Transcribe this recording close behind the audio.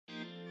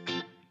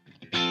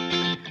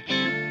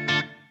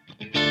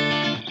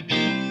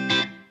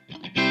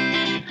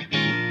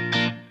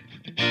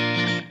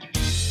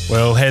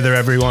Well, hey there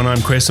everyone,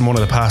 I'm Chris. I'm one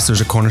of the pastors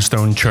at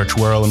Cornerstone Church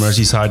Wirral in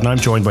Merseyside, and I'm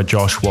joined by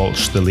Josh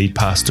Walsh, the lead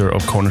pastor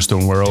of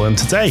Cornerstone Wirral. And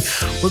today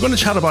we're going to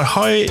chat about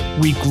how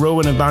we grow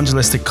an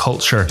evangelistic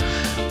culture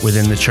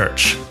within the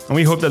church. And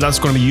we hope that that's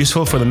going to be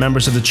useful for the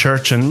members of the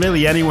church and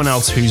really anyone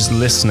else who's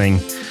listening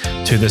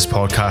to this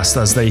podcast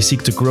as they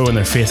seek to grow in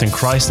their faith in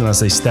Christ and as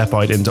they step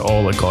out into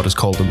all that God has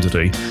called them to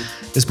do.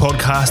 This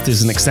podcast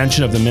is an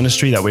extension of the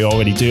ministry that we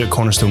already do at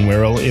Cornerstone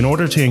Wirral in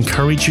order to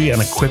encourage you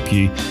and equip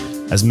you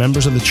as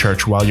members of the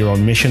church while you're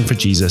on mission for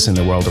Jesus in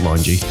the world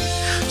around you.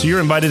 So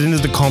you're invited into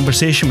the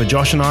conversation with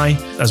Josh and I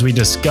as we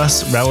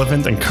discuss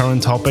relevant and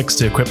current topics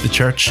to equip the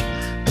church,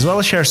 as well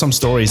as share some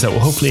stories that will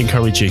hopefully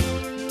encourage you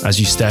as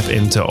you step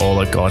into all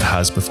that God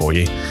has before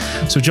you.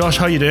 So Josh,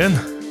 how are you doing?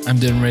 I'm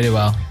doing really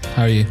well.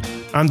 How are you?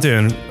 I'm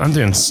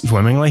doing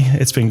swimmingly.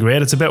 It's been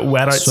great. It's a bit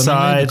wet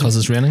outside because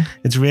it's raining.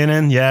 It's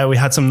raining. Yeah, we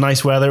had some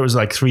nice weather. It was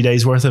like 3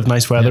 days worth of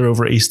nice weather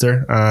over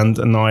Easter, and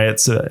now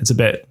it's a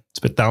bit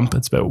damp.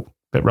 It's a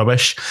bit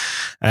rubbish.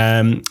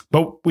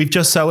 But we've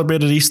just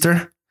celebrated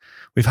Easter.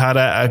 We've had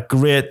a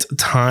great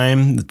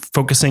time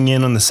focusing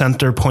in on the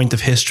center point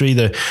of history,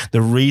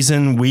 the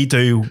reason we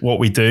do what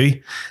we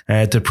do,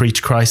 to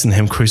preach Christ and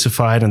Him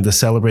crucified and to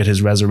celebrate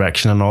His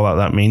resurrection and all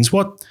that means.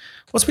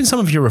 What's been some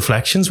of your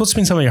reflections? What's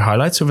been some of your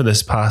highlights over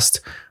this past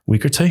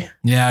week or two?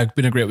 Yeah, it's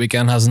been a great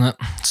weekend, hasn't it?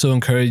 So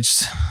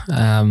encouraged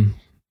by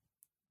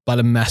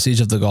the message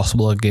of the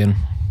gospel again.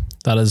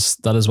 That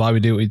is why we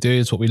do what we do.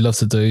 It's what we love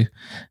to do.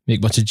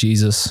 Make much of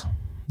Jesus.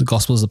 The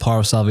gospel is the power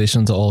of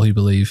salvation to all who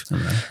believe.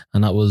 Amen.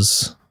 And that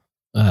was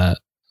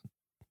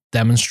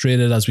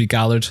demonstrated as we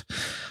gathered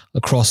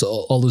across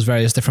all those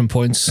various different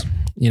points.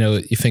 You know,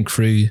 you think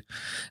through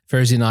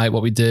Thursday night,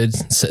 what we did,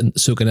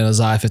 soaking in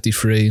Isaiah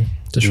 53,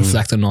 just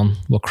reflecting on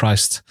what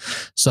Christ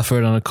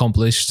suffered and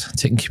accomplished,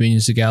 taking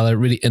communion together,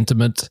 really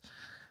intimate,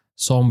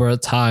 somber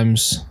at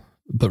times,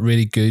 but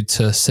really good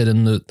to sit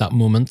in that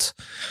moment.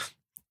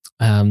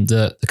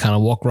 The kind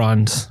of walk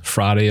around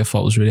Friday I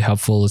thought was really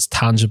helpful. It's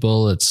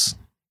tangible. It's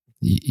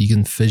you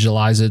can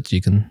visualize it.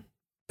 You can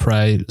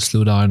pray,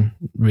 slow down.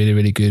 Really,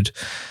 really good.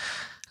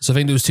 So I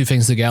think those two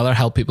things together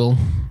help people.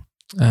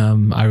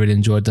 I really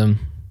enjoyed them.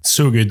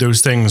 So good.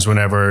 Those things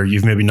whenever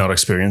you've maybe not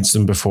experienced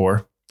them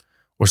before,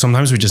 or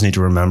sometimes we just need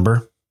to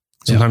remember.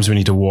 Sometimes we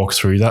need to walk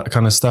through that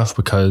kind of stuff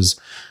because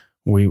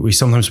we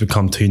sometimes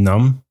become too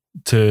numb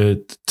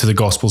to the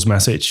gospel's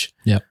message.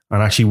 Yeah.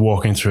 And actually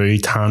walking through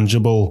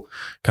tangible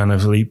kind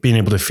of being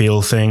able to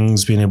feel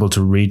things, being able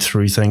to read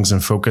through things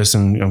and focus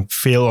and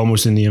feel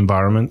almost in the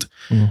environment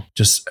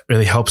just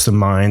really helps the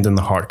mind and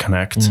the heart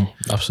connect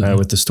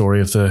with the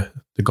story of the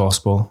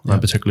gospel,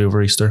 and particularly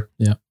over Easter.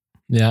 Yeah.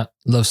 Yeah.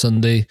 Love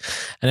Sunday.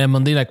 And then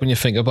Monday, like when you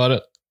think about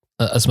it,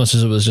 as much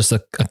as it was just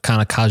a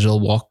kind of casual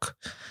walk,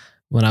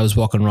 when I was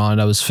walking around,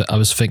 I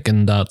was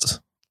thinking that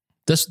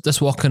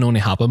this walk can only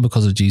happen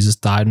because of Jesus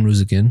died and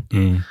rose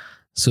again.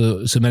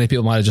 So many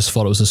people might have just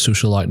thought it was a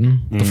social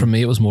outing, but for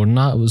me, it was more than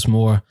that. It was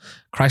more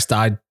Christ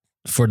died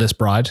for this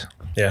bride.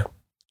 Yeah.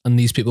 And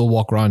these people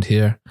walk around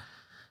here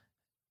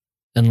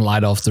in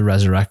light of the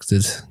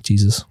resurrected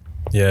Jesus.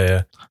 Yeah.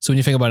 Yeah. So when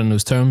you think about it in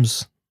those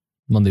terms,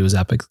 Monday was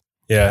epic.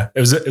 Yeah, it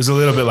was a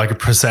little bit like a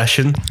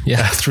procession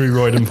through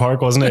Royden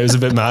Park, wasn't it? It was a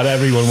bit mad.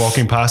 Everyone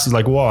walking past was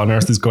like, what on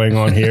earth is going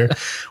on here?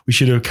 We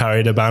should have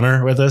carried a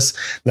banner with us,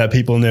 let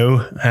people know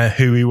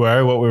who we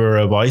were, what we were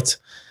about.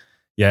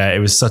 Yeah, it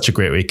was such a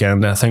great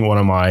weekend. I think one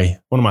of my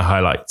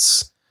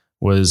highlights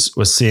was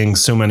seeing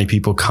so many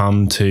people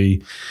come to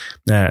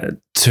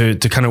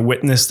kind of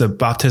witness the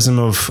baptism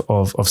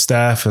of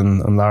Steph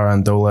and Lara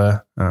and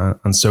Dola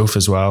and Soph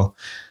as well.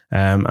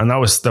 And that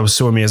was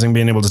so amazing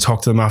being able to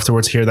talk to them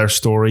afterwards, hear their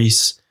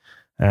stories,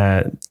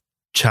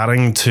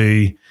 chatting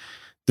to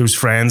those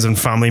friends and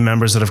family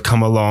members that have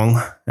come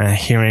along,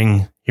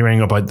 hearing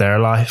about their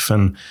life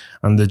and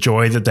the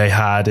joy that they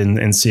had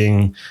in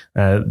seeing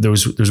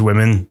those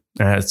women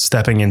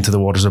stepping into the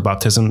waters of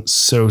baptism.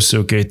 So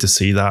good to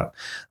see that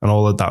and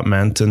all that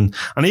meant. And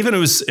even it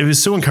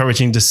was so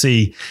encouraging to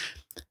see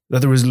that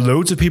there was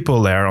loads of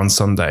people there on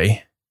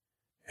Sunday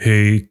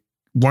who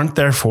weren't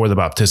there for the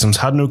baptisms,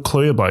 had no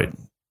clue about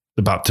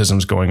the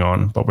baptisms going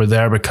on, but were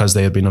there because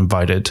they had been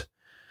invited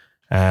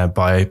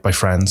by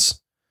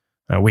friends.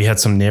 We had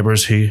some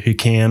neighbors who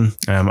came,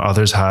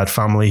 others had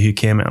family who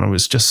came, and it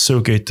was just so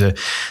good to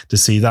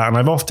see that. And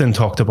I've often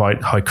talked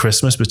about how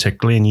Christmas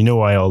particularly, and you know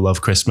I all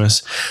love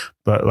Christmas,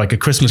 but like a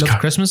Christmas... You love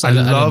Christmas? I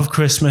love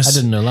Christmas. I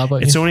didn't know that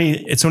about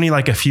you. It's only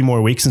like a few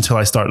more weeks until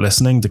I start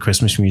listening to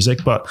Christmas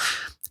music, but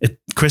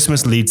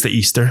Christmas leads to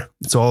Easter.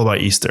 It's all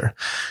about Easter.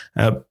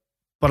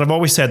 But I've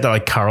always said that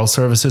like carol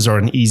services are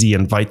an easy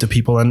invite to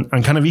people, and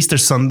kind of Easter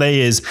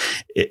Sunday is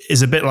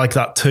a bit like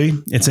that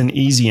too. It's an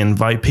easy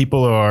invite.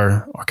 People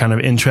are kind of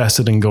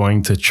interested in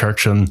going to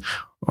church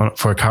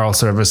for a carol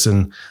service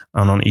and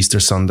on Easter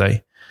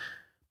Sunday.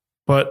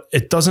 But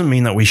it doesn't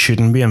mean that we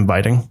shouldn't be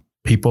inviting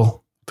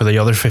people for the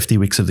other 50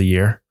 weeks of the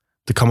year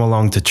to come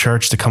along to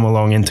church, to come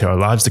along into our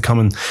lives, to come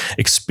and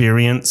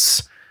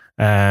experience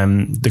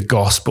the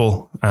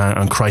gospel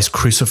and Christ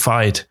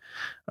crucified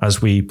as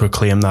we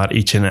proclaim that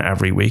each and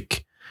every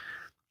week.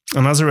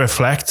 And as I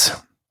reflect,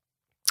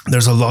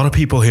 there's a lot of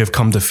people who have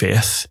come to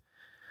faith,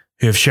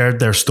 who have shared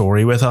their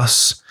story with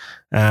us.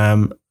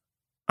 And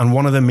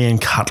one of the main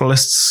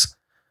catalysts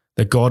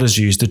that God has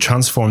used to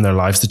transform their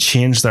lives, to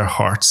change their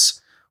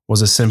hearts,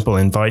 was a simple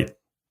invite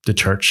to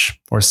church,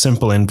 or a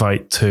simple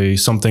invite to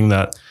something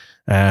that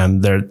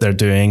they're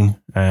doing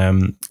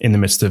in the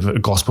midst of a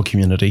gospel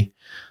community.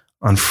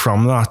 And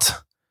from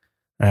that,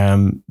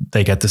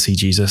 they get to see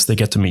Jesus. They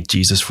get to meet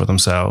Jesus for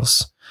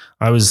themselves.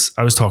 I was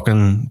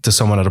talking to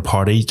someone at a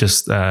party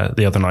just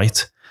the other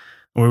night.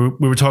 We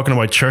were talking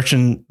about church,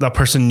 and that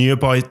person knew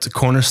about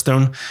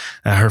Cornerstone.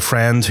 Her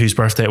friend, whose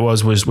birthday it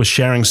was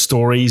sharing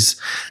stories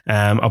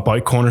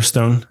about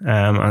Cornerstone,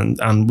 and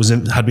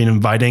had been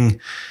inviting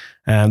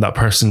that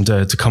person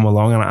to come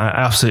along. And I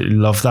absolutely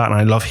love that, and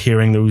I love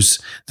hearing those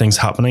things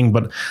happening.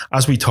 But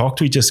as we talked,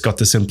 we just got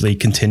to simply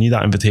continue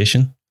that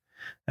invitation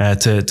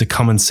to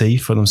come and see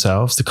for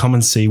themselves, to come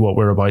and see what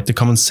we're about, to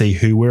come and see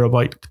who we're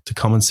about, to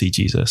come and see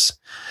Jesus.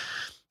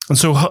 And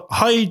so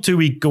how do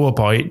we go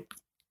about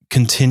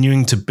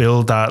continuing to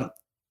build that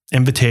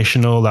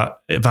invitational, that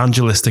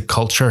evangelistic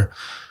culture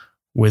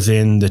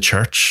within the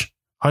church?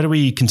 How do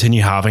we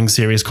continue having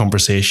serious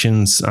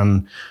conversations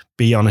and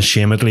be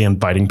unashamedly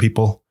inviting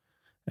people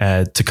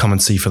to come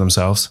and see for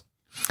themselves?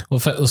 Well,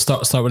 we'll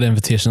start with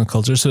invitational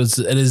culture. So it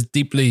is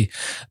deeply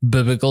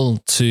biblical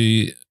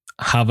to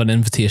have an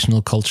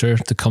invitational culture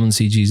to come and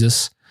see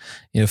Jesus.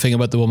 Think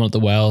about the woman at the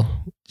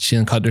well. She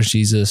encounters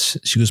Jesus.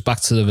 She goes back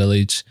to the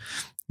village.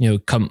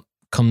 Come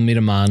meet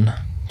a man.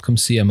 Come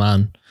see a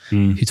man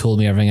who told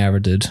me everything I ever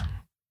did.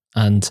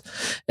 And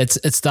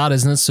it's that,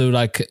 isn't it? So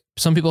like,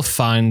 some people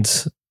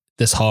find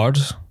this hard.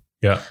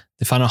 Yeah.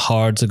 They find it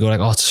hard to go like,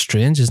 oh, it's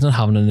strange, isn't it,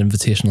 having an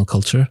invitational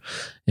culture?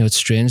 It's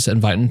strange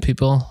inviting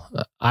people.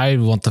 I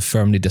want to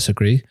firmly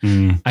disagree.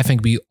 I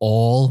think we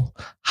all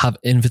have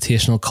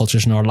invitational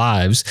cultures in our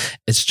lives.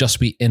 It's just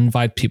we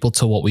invite people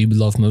to what we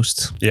love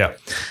most. Yeah.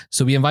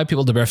 So we invite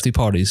people to birthday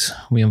parties.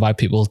 We invite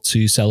people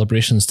to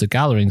celebrations, to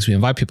gatherings. We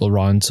invite people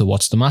around to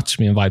watch the match.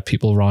 We invite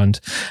people around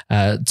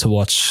to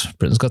watch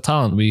Britain's Got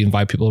Talent. We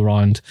invite people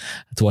around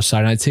to watch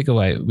Saturday Night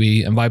Takeaway.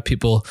 We invite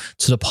people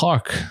to the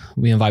park.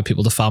 We invite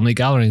people to family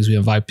gatherings. We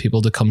invite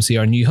people to come see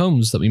our new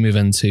homes that we move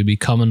into. We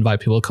invite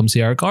people to come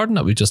see our garden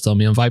that we've just done.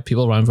 We invite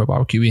people around for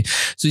barbecue.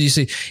 So you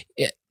see,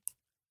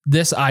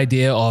 this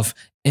idea of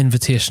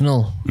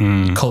invitational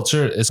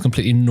culture is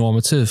completely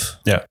normative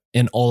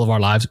in all of our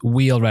lives.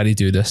 We already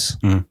do this.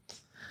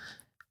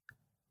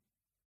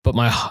 But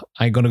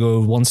I'm going to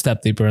go one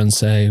step deeper and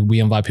say we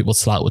invite people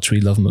to that which we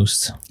love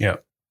most. Yeah.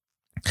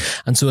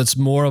 And so it's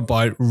more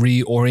about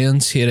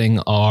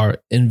reorientating our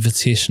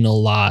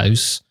invitational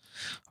lives,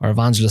 our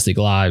evangelistic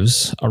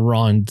lives,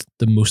 around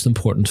the most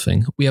important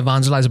thing. We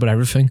evangelize about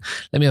everything.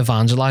 Let me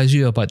evangelize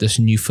you about this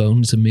new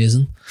phone. It's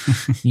amazing.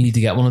 You need to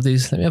get one of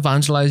these. Let me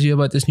evangelize you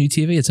about this new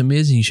TV. It's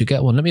amazing. You should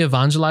get one. Let me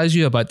evangelize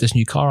you about this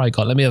new car I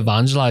got. Let me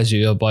evangelize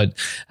you about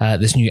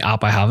this new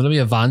app I have. Let me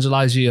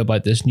evangelize you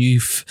about this new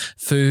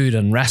food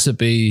and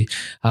recipe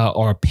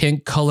or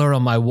paint color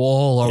on my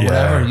wall or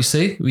whatever. You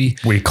see,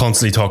 we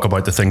constantly talk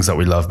about the things that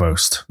we love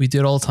most. We do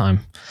it all the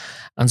time.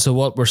 And so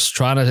what we're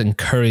trying to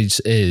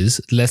encourage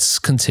is, let's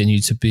continue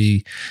to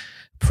be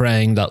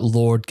praying that,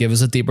 Lord, give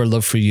us a deeper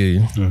love for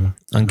you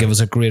and give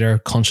us a greater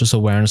conscious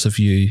awareness of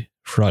you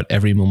throughout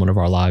every moment of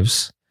our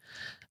lives.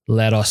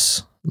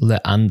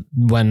 And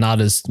when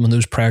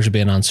those prayers are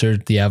being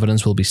answered, the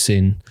evidence will be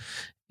seen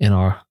in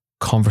our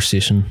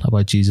conversation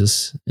about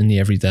Jesus in the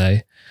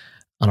everyday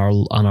and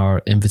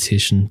our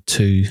invitation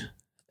to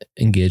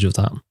engage with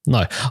that.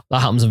 Now,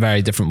 that happens in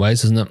very different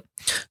ways, doesn't it?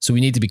 So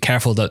we need to be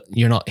careful that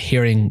you're not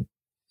hearing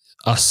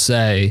us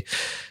say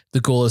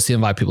the goal is to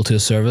invite people to a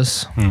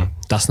service.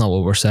 That's not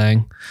what we're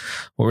saying.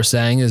 What we're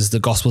saying is the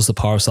gospel is the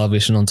power of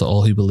salvation unto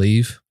all who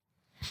believe,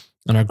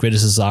 and our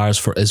greatest desire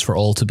is for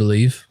all to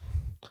believe,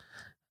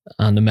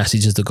 and the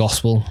message is the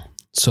gospel.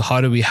 So how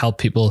do we help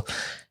people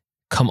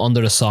come under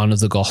the sound of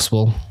the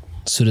gospel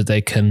so that they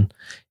can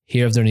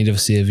hear of their need of a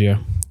savior,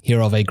 hear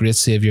of a great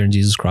savior in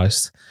Jesus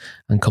Christ,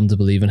 and come to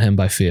believe in him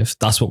by faith?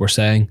 That's what we're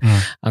saying.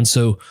 And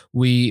so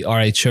we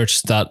are a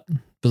church that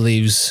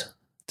believes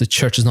the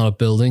church is not a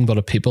building, but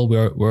a people.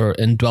 We're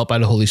indwelt by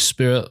the Holy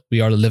Spirit. We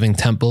are the living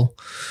temple.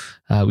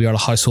 We are the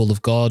household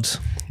of God.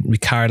 We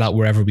carry that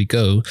wherever we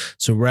go.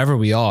 So wherever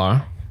we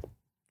are,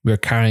 we're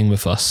carrying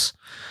with us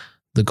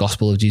the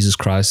gospel of Jesus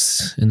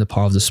Christ in the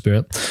power of the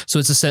Spirit. So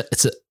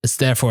it's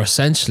therefore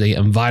essentially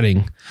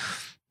inviting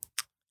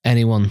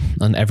anyone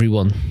and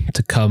everyone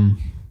to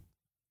come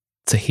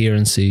to hear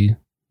and see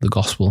the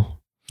gospel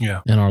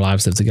in our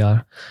lives live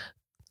together.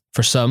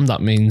 For some,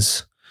 that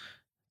means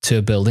to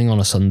a building on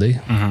a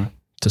Sunday.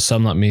 To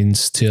some, that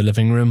means to a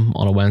living room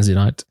on a Wednesday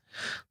night.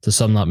 To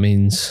some, that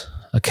means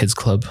a kids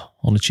club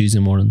on a Tuesday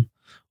morning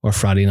or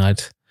Friday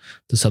night.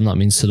 To some, that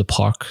means to the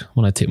park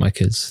when I take my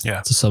kids.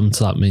 To some,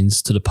 that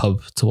means to the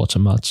pub to watch a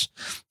match.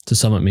 To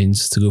some, it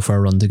means to go for a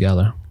run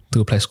together, to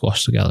go play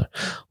squash together,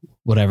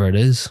 whatever it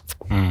is.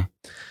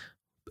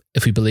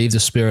 If we believe the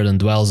Spirit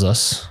indwells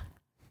us,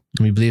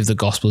 And we believe the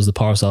gospel is the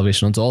power of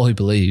salvation unto all who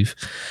believe.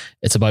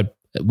 It's about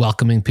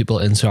welcoming people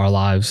into our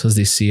lives as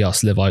they see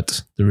us live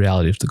out the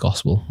reality of the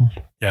gospel.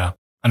 Yeah.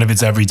 And if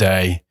it's every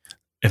day,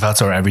 if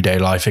that's our everyday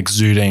life,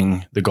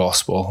 exuding the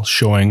gospel,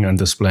 showing and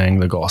displaying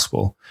the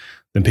gospel,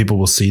 then people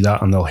will see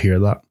that and they'll hear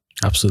that.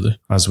 Absolutely.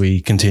 As we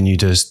continue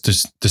to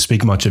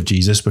speak much of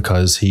Jesus,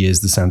 because he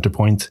is the center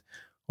point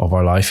of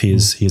our life. He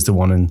is the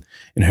one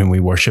in whom we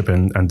worship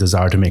and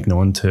desire to make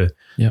known to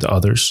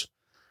others.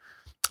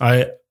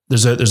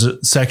 There's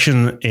a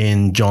section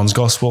in John's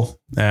gospel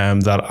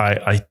that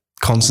I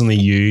constantly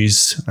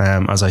use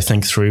as I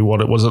think through what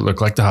does it look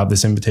like to have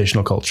this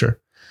invitational culture.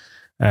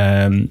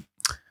 And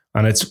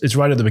it's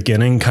right at the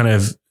beginning, kind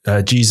of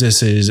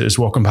Jesus is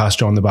walking past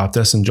John the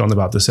Baptist, and John the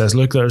Baptist says,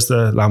 "Look, there's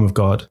the Lamb of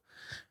God."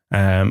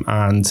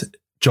 And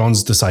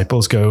John's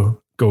disciples go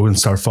and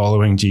start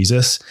following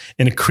Jesus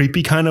in a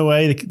creepy kind of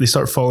way. They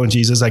start following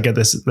Jesus. I get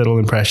this little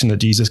impression that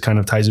Jesus kind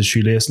of ties his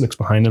shoelace, looks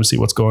behind him, see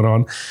what's going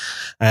on.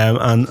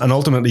 And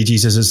ultimately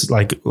Jesus is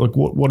like, "Look,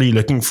 what are you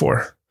looking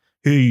for?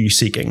 Who are you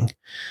seeking?"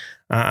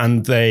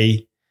 And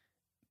they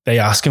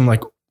ask him,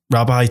 like,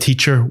 "Rabbi,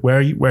 teacher, where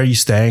are you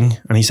staying?"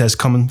 And he says,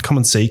 come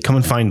and see, come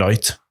and find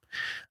out.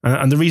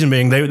 And the reason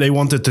being, they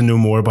wanted to know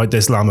more about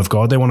this Lamb of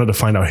God. They wanted to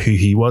find out who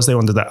he was. They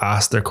wanted to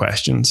ask their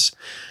questions.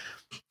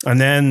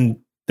 And then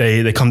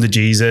they come to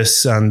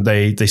Jesus and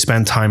they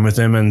spend time with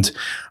him. And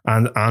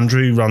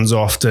Andrew runs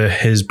off to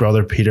his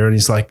brother Peter and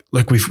he's like,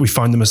 "Look, we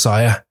found the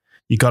Messiah.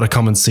 You got to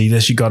come and see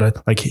this. You got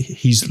to," like,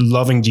 he's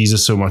loving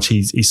Jesus so much.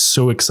 He's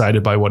so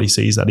excited by what he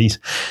sees that he's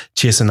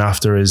chasing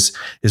after his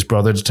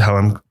brother to tell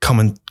him, come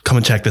and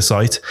check this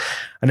out.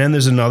 And then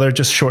there's another,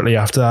 just shortly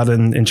after that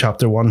in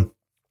chapter 1,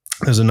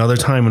 there's another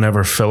time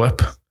whenever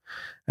Philip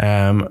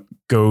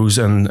goes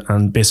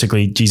and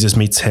basically Jesus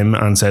meets him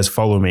and says,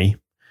 "Follow me."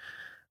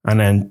 And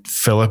then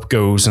Philip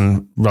goes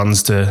and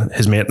runs to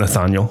his mate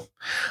Nathaniel.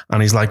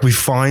 And he's like, we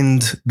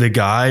found the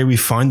guy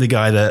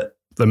that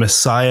the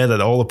Messiah that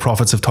all the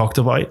prophets have talked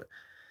about.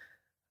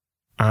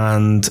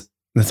 And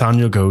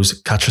Nathaniel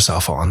goes, "Catch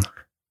yourself on.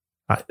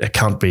 It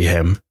can't be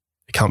him.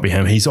 It can't be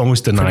him." He's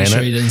almost denying Pretty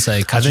sure it. He didn't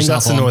say, I think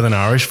that's the Northern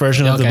Irish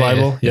version of the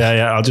Bible.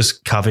 Yeah. I'll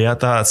just caveat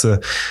that. It's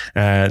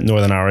a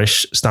Northern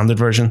Irish standard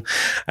version.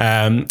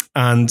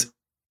 And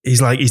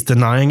he's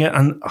denying it.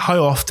 And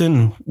how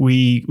often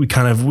we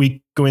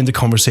go into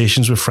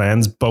conversations with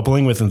friends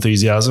bubbling with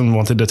enthusiasm,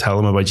 wanted to tell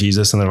them about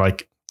Jesus, and they're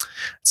like,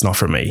 "It's not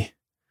for me.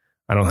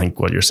 I don't think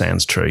what you're saying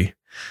is true.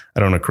 I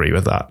don't agree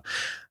with that."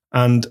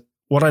 And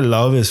what I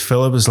love is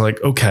Philip is like,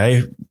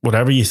 "Okay,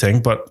 whatever you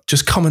think, but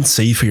just come and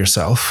see for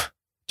yourself.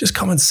 Just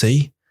come and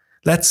see.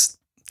 Let's,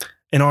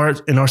 in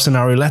our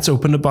scenario, let's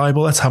open the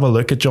Bible. Let's have a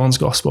look at John's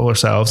gospel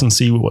ourselves and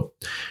see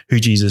who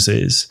Jesus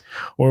is.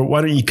 Or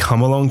why don't you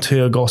come along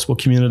to a gospel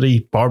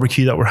community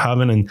barbecue that we're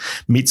having and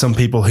meet some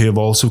people who have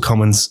also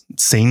come and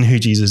seen who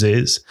Jesus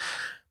is."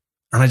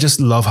 And I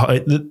just love how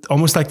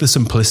almost like the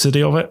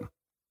simplicity of it,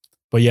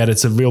 but yet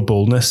it's a real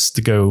boldness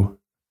to go,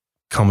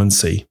 come and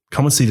see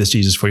this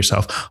Jesus for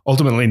yourself.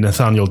 Ultimately,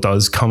 Nathaniel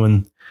does come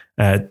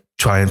and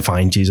try and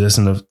find Jesus,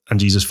 and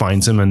Jesus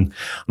finds him. And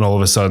all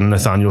of a sudden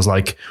Nathaniel's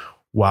like,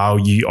 "Wow,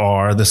 you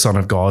are the Son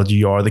of God.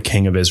 You are the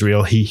King of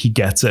Israel." He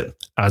gets it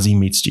as he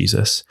meets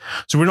Jesus.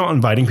 So we're not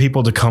inviting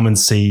people to come and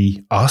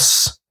see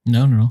us.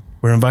 No.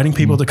 We're inviting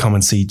people to come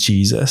and see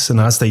Jesus. And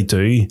as they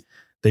do,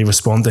 they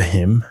respond to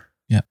him.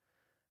 Yeah.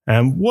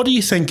 What do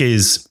you think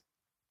is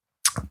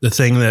the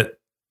thing that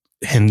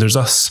hinders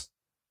us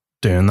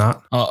doing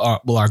that?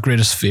 Our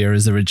greatest fear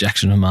is the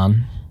rejection of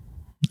man.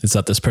 It's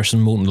that this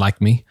person won't like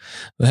me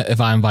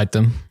if I invite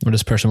them, or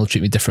this person will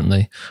treat me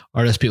differently,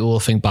 or this people will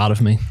think bad of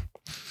me.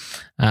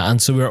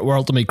 And so we're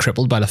ultimately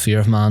crippled by the fear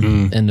of man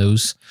in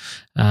those.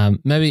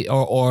 Maybe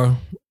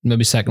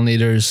secondly,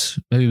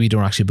 maybe we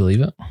don't actually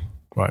believe it.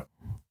 Right.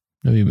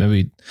 Maybe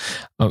we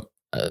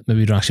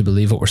don't actually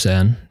believe what we're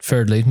saying.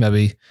 Thirdly,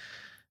 maybe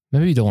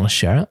we don't want to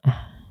share it.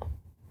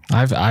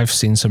 I've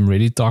seen some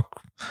really dark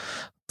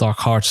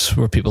hearts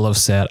where people have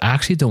said, "I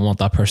actually don't want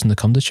that person to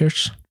come to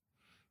church.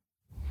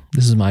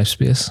 This is my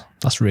space."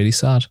 That's really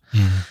sad.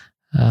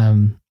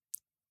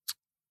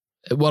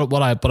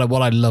 What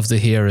I love to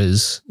hear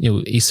is,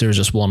 Easter is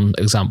just one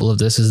example of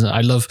this, isn't it?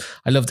 I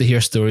love to hear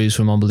stories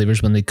from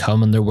unbelievers when they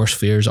come and their worst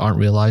fears aren't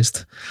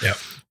realized. Yeah.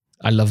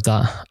 I love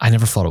that. I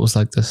never thought it was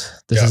like this.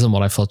 This isn't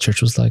what I thought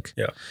church was like.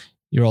 Yeah.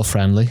 You're all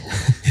friendly.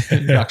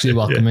 You're actually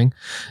welcoming.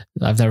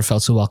 Yeah. I've never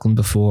felt so welcome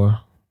before.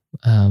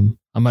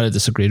 I might have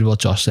disagreed with what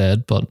Josh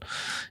said, but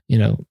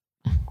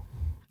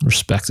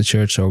respect the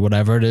church or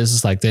whatever it is.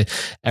 It's like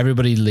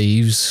everybody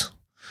leaves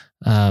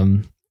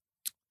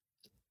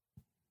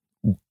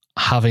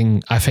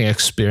having, I think,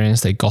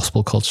 experienced a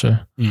gospel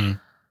culture. And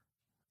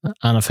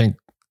I think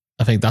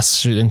that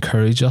should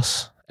encourage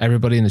us.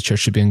 Everybody in the church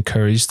should be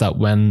encouraged that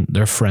when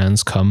their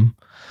friends come,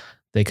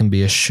 they can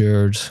be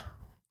assured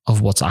of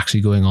what's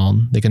actually going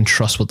on. They can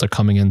trust what they're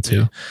coming into.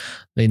 Yeah.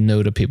 They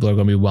know that people are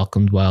going to be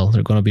welcomed well.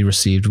 They're going to be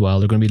received well.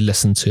 They're going to be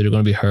listened to. They're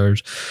going to be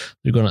heard.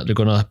 They're going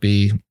to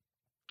be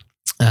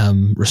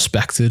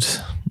respected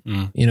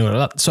You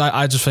know, so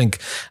I just think,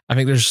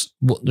 there's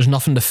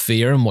nothing to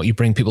fear in what you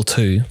bring people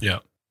to. Yeah.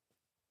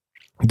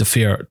 The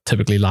fear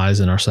typically lies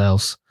in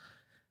ourselves.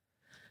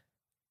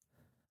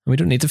 And we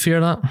don't need to fear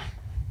that.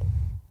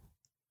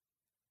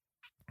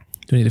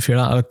 Don't need to fear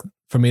that. Like,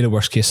 for me, the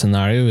worst case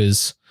scenario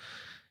is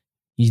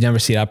you never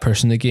see that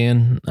person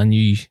again, and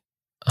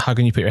how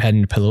can you put your head in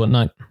your pillow at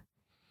night?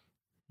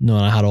 No,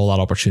 I had all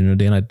that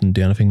opportunity and I didn't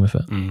do anything with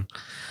it. And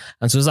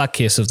so there's that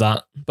case of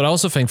that. But I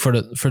also think for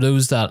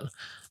those that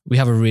we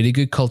have a really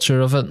good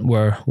culture of it,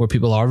 where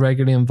people are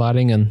regularly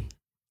inviting, and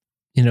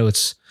you know,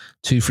 it's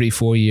 2, 3,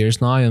 4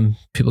 years now, and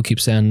people keep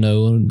saying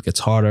no, and it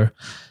gets harder.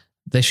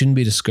 They shouldn't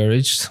be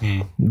discouraged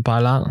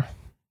by that.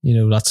 You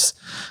know, that's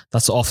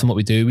often what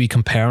we do. We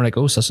compare, like,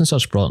 oh, such and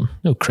such brought,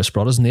 Chris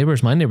brought his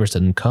neighbours. My neighbours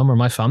didn't come, or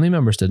my family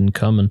members didn't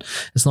come. And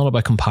it's not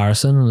about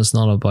comparison, and it's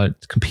not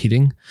about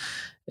competing.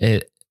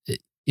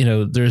 You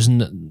know,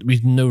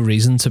 we've no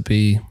reason to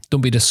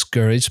don't be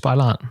discouraged by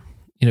that.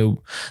 You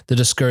know, the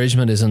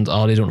discouragement isn't,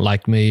 oh, they don't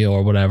like me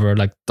or whatever.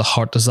 Like, the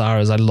heart desire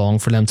is I long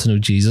for them to know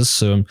Jesus,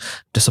 so I'm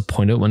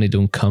disappointed when they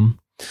don't come.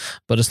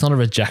 But it's not a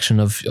rejection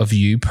of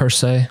you per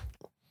se.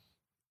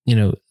 You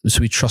know,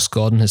 so we trust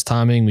God in his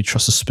timing. We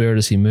trust the Spirit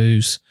as he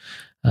moves.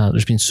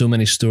 There's been so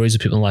many stories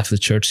of people in the life of the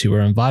church who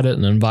were invited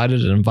and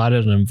invited and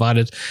invited and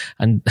invited,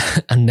 and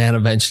then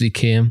eventually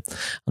came.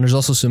 And there's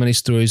also so many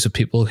stories of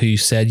people who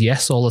said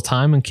yes all the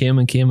time and came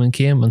and came and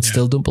came and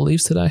still don't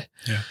believe today.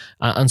 Yeah.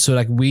 And so,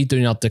 like, we do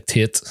not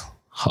dictate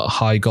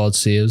how God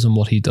saves and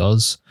what he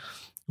does.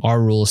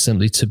 Our role is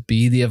simply to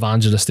be the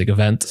evangelistic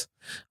event,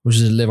 which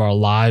is to live our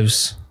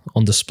lives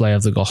on display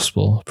of the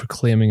gospel,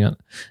 proclaiming it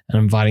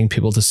and inviting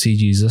people to see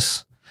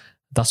Jesus.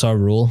 That's our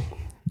role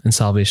in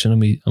salvation,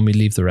 and we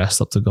leave the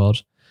rest up to God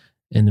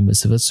in the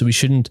midst of it. So we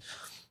shouldn't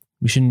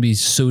be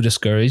so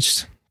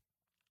discouraged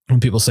when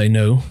people say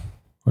no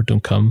or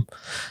don't come,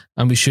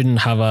 and we shouldn't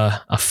have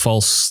a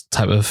false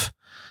type of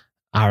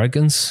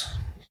arrogance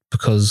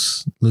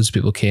because loads of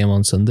people came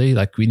on Sunday.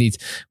 Like, we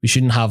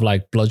shouldn't have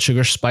like blood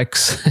sugar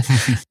spikes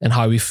in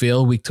how we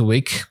feel week to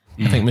week.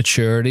 I think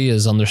maturity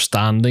is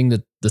understanding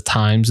the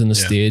times and the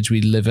stage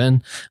we live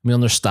in. We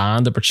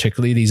understand that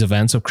particularly these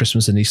events of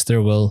Christmas and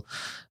Easter will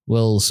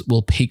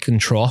peak and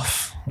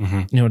trough.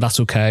 You know, that's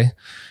okay.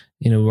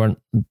 You know,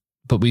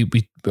 but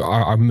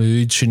our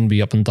mood shouldn't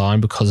be up and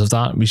down because of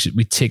that.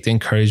 We take the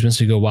encouragements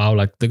to go, wow,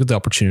 like, look at the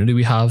opportunity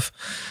we have.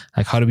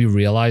 Like, how do we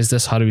realize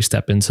this? How do we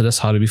step into this?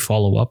 How do we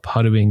follow up?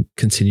 How do we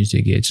continue to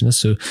engage in this?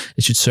 So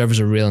it should serve as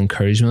a real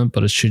encouragement,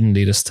 but it shouldn't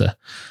lead us to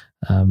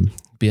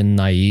being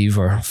naive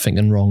or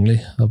thinking wrongly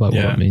about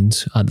what it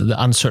means.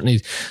 And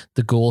certainly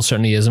the goal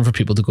certainly isn't for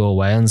people to go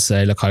away and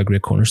say, look how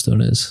great Cornerstone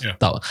is. Yeah.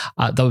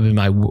 That would be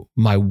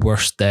my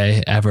worst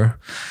day ever.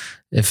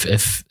 If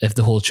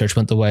the whole church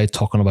went away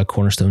talking about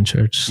Cornerstone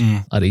Church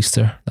at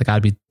Easter, like,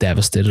 I'd be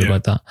devastated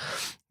about that.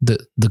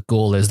 The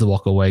goal is to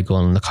walk away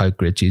going, look how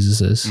great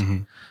Jesus is.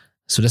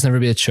 So let's never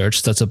be a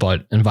church that's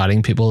about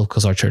inviting people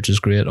because our church is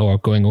great, or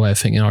going away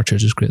thinking our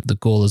church is great. The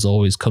goal is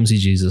always come see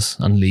Jesus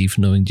and leave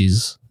knowing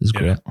Jesus is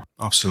great.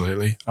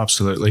 Absolutely.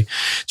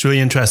 It's really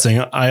interesting.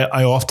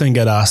 I often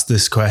get asked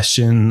this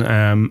question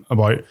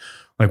about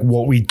like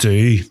what we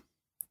do,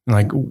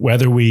 like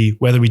whether we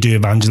do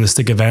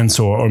evangelistic events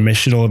or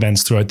missional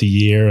events throughout the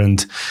year.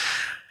 And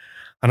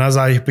as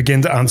I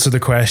begin to answer the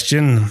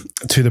question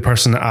to the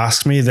person that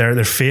asks me,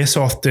 their face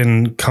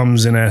often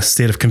comes in a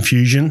state of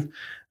confusion.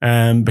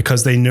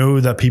 Because they know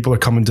that people are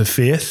coming to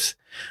faith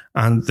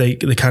and they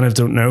kind of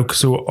don't know.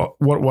 So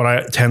what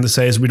I tend to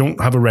say is we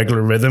don't have a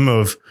regular rhythm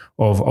of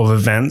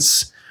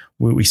events.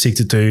 We seek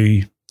to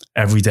do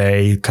every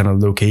day, kind of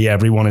low key.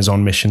 Everyone is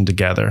on mission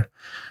together,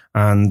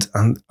 and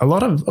a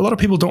lot of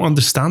people don't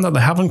understand that.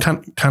 They haven't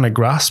kind of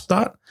grasped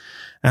that,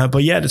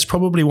 but yet it's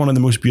probably one of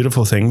the most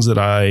beautiful things that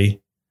I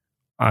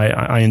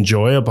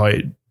enjoy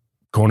about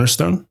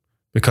Cornerstone.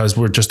 Because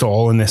we're just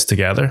all in this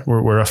together.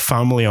 We're a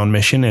family on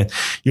mission.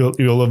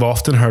 You'll have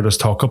often heard us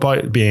talk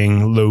about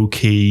being low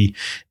key,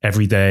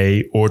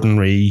 everyday,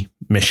 ordinary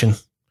mission.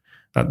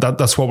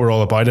 That's what we're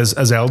all about.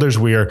 As elders,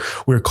 we're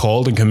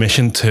called and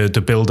commissioned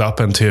to build up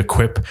and to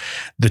equip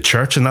the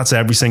church, and that's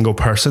every single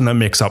person that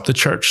makes up the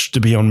church to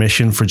be on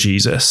mission for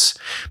Jesus,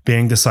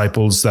 being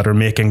disciples that are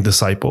making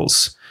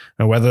disciples.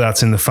 And whether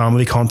that's in the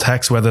family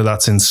context, whether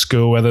that's in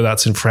school, whether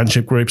that's in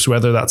friendship groups,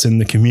 whether that's in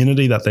the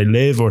community that they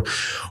live, or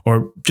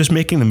just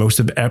making the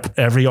most of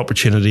every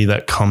opportunity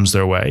that comes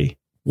their way.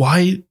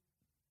 Why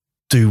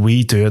do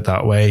we do it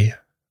that way?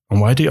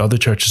 And why do other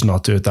churches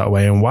not do it that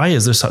way? And why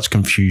is there such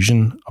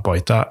confusion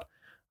about that?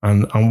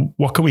 And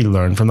what can we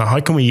learn from that?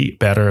 How can we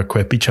better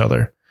equip each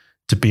other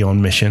to be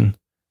on mission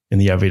in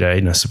the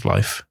everydayness of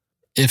life?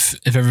 If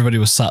everybody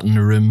was sat in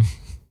a room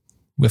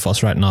with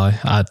us right now,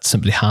 I'd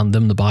simply hand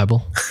them the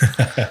Bible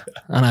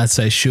and I'd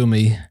say, show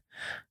me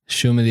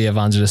the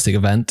evangelistic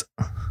event.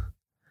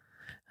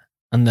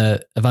 And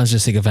the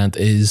evangelistic event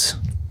is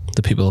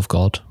the people of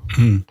God.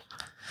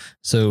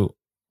 So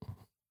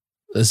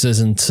this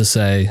isn't to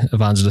say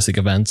evangelistic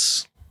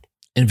events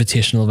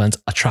invitational events,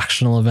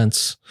 attractional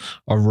events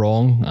are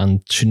wrong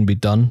and shouldn't be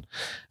done.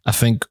 I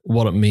think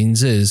what it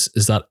means is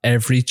that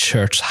every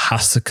church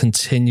has to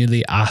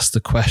continually ask the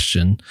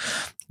question,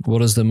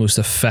 what is the most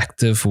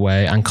effective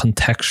way and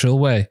contextual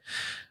way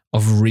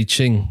of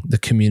reaching the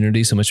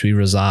communities in which we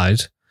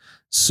reside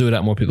so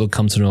that more people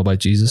come to know about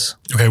Jesus?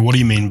 Okay, what do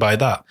you mean by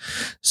that?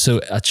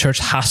 So a church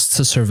has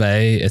to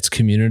survey its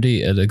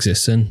community it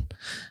exists in.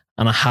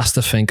 And it has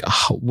to think,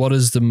 what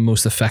is the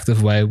most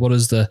effective way? What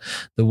is the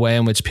way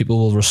in which people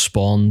will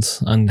respond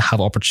and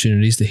have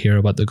opportunities to hear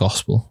about the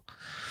gospel?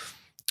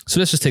 So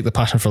let's just take the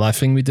Passion for Life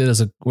thing we did as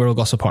a World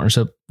Gospel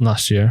Partnership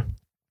last year.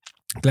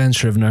 Glenn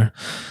Scrivener,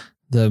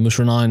 the most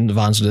renowned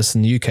evangelist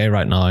in the UK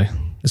right now,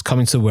 is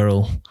coming to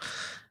Wirral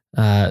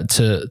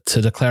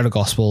to declare the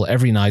gospel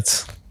every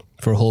night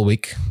for a whole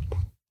week.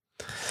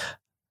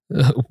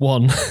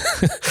 One,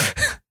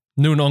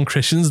 no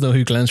non-Christians know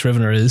who Glenn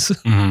Scrivener is.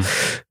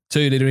 Mm-hmm.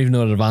 Two, they don't even know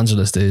what an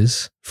evangelist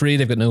is. Three,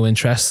 they've got no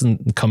interest in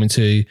coming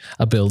to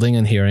a building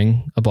and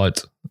hearing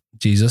about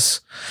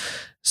Jesus.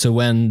 So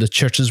when the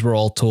churches were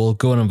all told,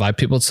 go and invite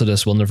people to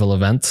this wonderful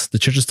event, the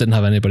churches didn't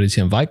have anybody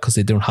to invite because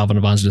they don't have an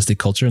evangelistic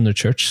culture in their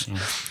church.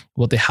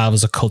 What they have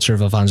is a culture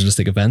of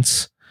evangelistic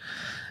events.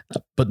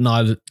 But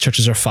now the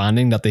churches are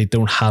finding that they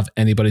don't have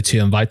anybody to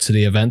invite to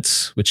the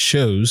events, which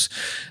shows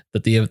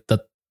that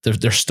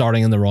they're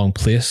starting in the wrong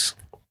place.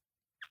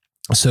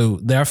 So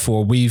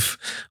therefore, we've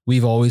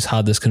always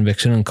had this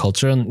conviction and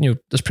culture, and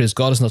this, praise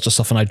God, is not just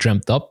something I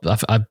dreamt up.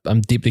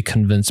 I'm deeply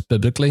convinced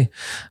biblically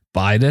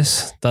by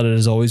this, that it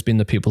has always been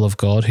the people of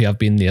God who have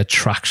been the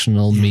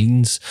attractional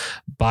means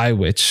by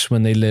which,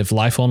 when they live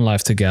life on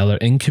life together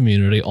in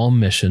community on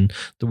mission,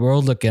 the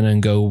world look in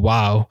and go,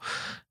 wow,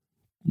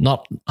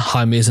 not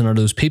how amazing are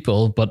those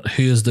people, but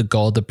who is the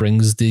God that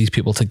brings these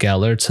people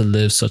together to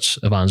live such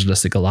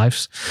evangelistic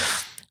lives?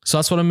 So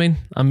that's what I mean.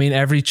 I mean,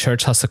 every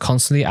church has to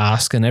constantly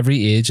ask, in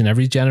every age and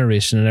every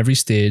generation and every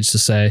stage, to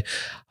say,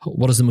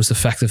 what is the most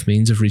effective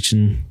means of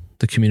reaching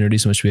the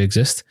communities in which we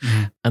exist?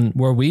 Mm-hmm. And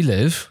where we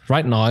live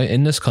right now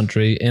in this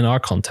country, in our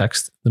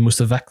context, the most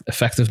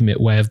effective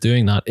way of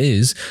doing that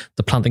is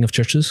the planting of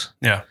churches.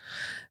 Yeah.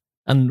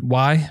 And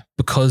why?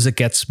 Because it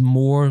gets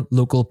more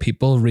local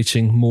people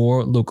reaching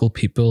more local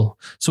people.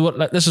 So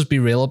let's just be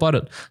real about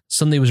it.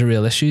 Sunday was a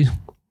real issue.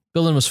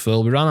 Building was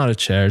full. We ran out of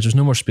chairs. There's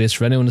no more space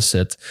for anyone to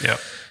sit. Yeah.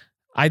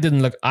 I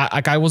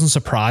wasn't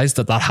surprised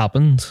that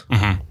happened.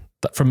 Mm-hmm.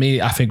 That for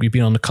me, I think we've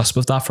been on the cusp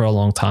of that for a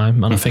long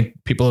time. And I think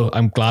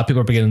I'm glad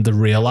people are beginning to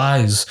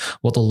realize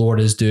what the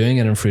Lord is doing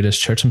in and through this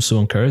church. I'm so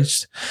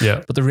encouraged.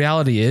 Yeah. But the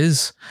reality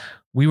is,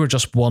 we were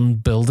just one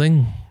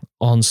building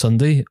on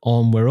Sunday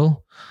on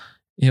Wirral.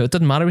 It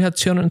didn't matter. We had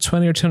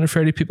 220 or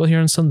 230 people here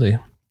on Sunday.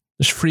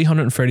 There's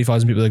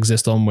 330,000 people that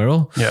exist on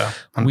Wirral. Yeah,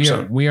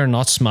 100%. We are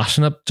not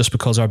smashing it just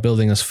because our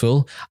building is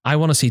full. I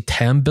want to see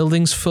 10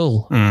 buildings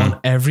full on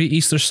every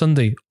Easter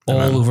Sunday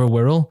all over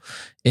Wirral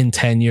in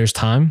 10 years'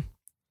 time.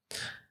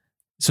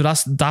 So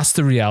that's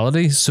the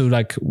reality. So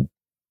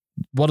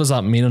what does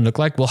that mean and look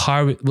like? Well,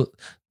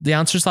 the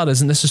answer to that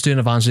isn't this is doing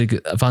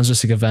an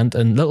evangelistic event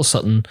in Little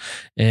Sutton,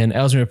 in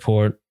Ellesmere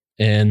Port,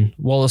 in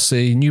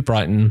Wallasey, New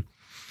Brighton,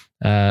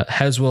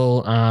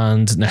 Heswell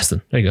and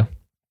Neston. There you go.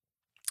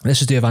 Let's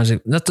just do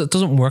evangelism. That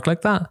doesn't work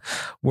like that.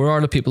 Where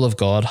are the people of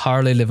God? How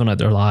are they living out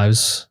their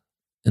lives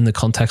in the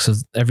context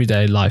of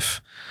everyday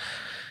life?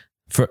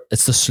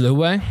 It's the slow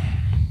way.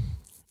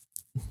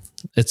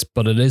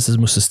 But it is the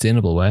most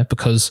sustainable way,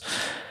 because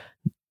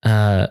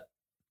 9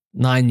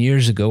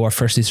 years ago, our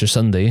first Easter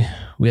Sunday,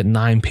 we had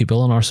 9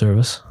 people in our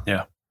service.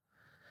 Yeah.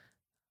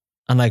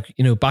 And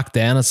back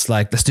then it's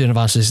like, let's do an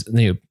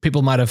evangelism.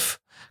 People might have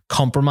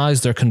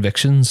compromise their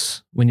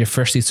convictions. When your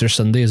first Easter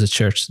Sunday as a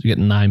church, you get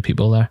 9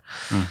 people there.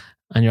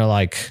 And you're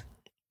like,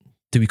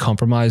 do we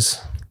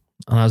compromise?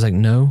 And I was like,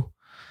 no.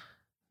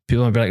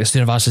 People might be like, let's do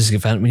an evangelistic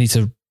event. We need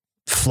to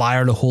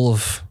flyer the whole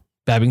of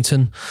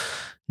Bebington.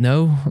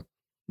 No,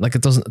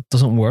 it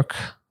doesn't work.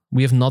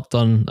 We have not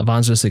done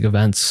evangelistic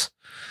events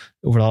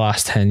over the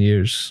last 10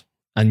 years.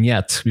 And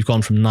yet we've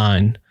gone from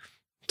 9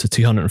 to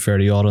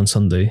 230 odd on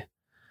Sunday.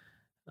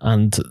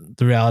 And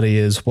the reality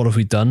is, what have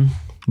we done?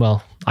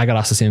 Well, I got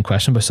asked the same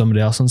question by somebody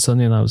else on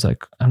Sunday, and I was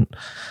like,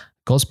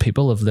 God's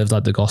people have lived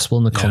out the gospel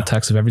in the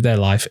context of everyday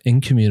life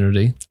in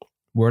community,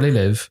 where they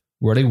live,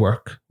 where they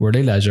work, where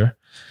they leisure,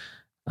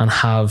 and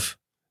have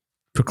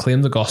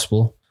proclaimed the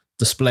gospel,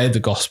 displayed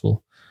the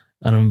gospel,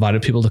 and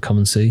invited people to come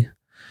and see.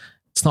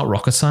 It's not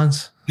rocket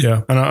science.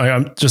 Yeah. And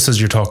I'm just, as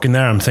you're talking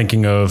there, I'm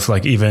thinking of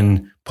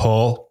even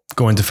Paul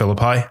going to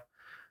Philippi,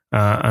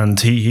 and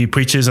he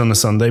preaches on the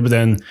Sunday, but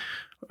then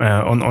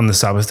on the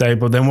Sabbath day.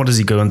 But then what does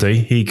he go and do?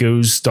 He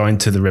goes down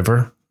to the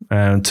river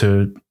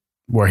to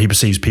where he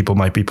perceives people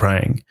might be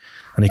praying,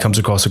 and he comes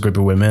across a group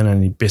of women,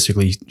 and he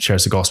basically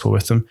shares the gospel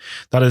with them.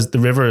 The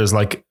river is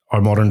like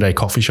our modern day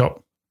coffee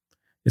shop.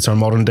 It's our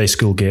modern day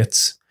school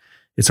gates.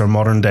 It's our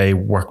modern day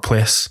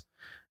workplace.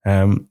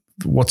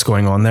 What's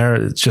going on there?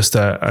 It's just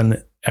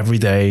an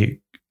everyday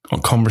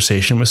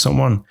conversation with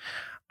someone,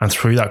 and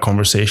through that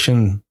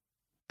conversation,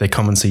 they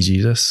come and see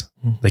Jesus.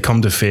 They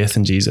come to faith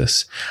in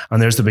Jesus.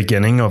 And there's the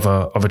beginning of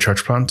a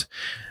church plant.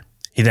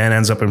 He then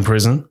ends up in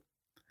prison,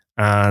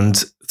 and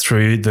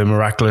through the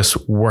miraculous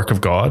work of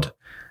God,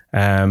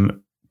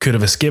 could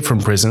have escaped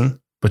from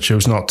prison, but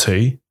chose not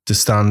to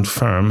stand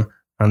firm.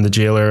 And the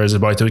jailer is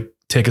about to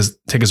take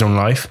his own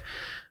life,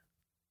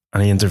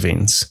 and he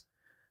intervenes.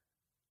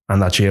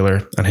 And that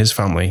jailer and his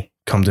family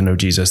come to know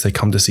Jesus. They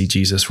come to see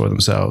Jesus for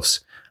themselves.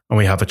 And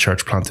we have a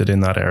church planted in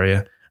that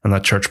area, and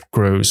that church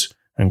grows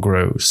and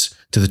grows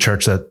to the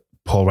church that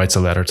Paul writes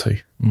a letter to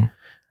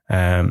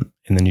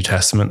in the New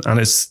Testament. And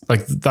it's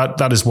like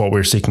that is what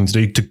we're seeking to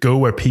do, to go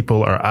where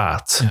people are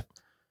at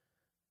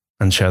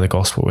and share the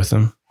gospel with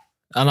them.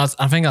 And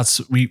I think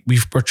that's,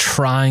 we're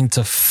trying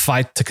to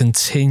fight to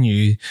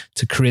continue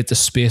to create the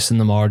space in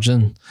the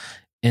margin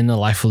in the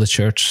life of the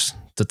church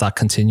that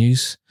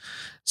continues.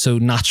 So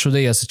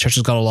naturally, as the church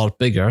has got a lot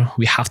bigger,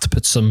 we have to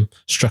put some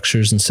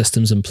structures and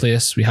systems in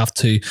place. We have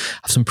to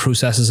have some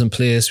processes in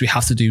place. We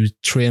have to do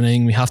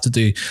training. We have to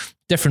do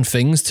different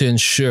things to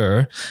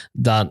ensure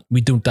that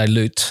we don't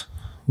dilute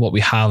what we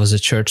have as a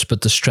church,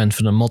 but to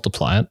strengthen and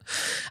multiply it.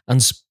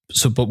 And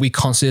so, but we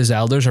constantly as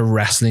elders are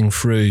wrestling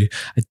through,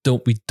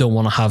 we don't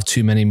want to have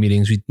too many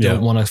meetings. We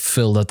don't want to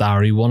fill the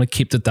diary. We want to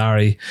keep the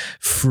diary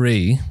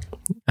free,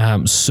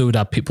 so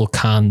that people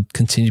can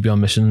continue to be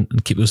on mission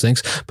and keep those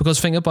things. Because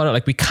think about it,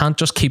 like, we can't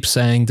just keep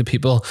saying to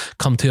people,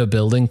 come to a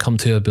building, come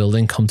to a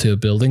building, come to a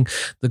building.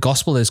 The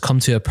gospel is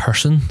come to a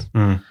person.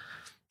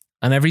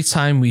 And every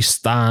time we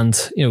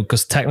stand,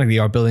 because technically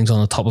our building's on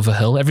the top of a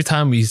hill, every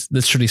time we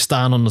literally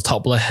stand on the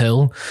top of a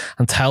hill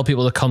and tell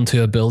people to come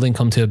to a building,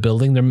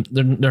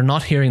 they're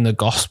not hearing the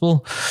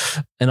gospel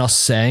in us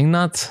saying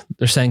that.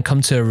 They're saying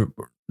they're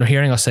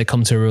hearing us say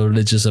come to a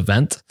religious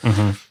event.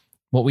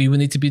 What we would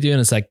need to be doing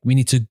is, like, we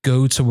need to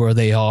go to where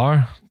they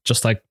are,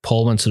 just like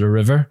Paul went to the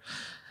river.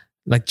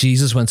 Like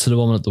Jesus went to the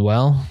woman at the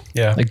well.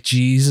 Yeah. Like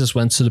Jesus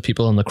went to the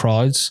people in the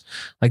crowds.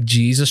 Like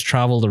Jesus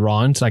traveled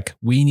around. Like,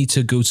 we need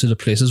to go to the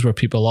places where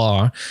people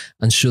are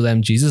and show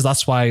them Jesus.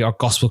 That's why our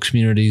gospel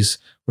communities,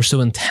 we're so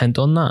intent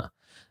on that.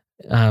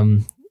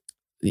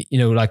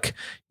 Like,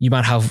 you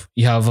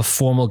have a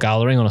formal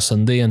gathering on a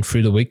Sunday, and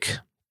through the week,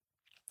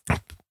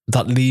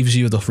 that leaves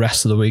you the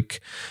rest of the week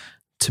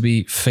to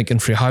be thinking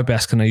through, how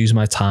best can I use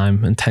my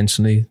time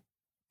intentionally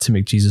to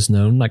make Jesus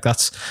known. Like,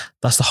 that's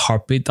the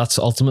heartbeat. That's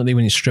ultimately,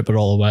 when you strip it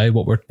all away,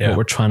 what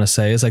we're trying to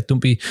say is, like, don't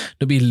be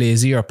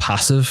lazy or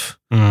passive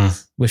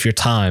with your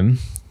time,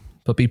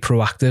 but be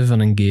proactive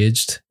and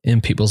engaged in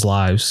people's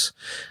lives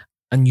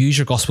and use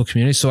your gospel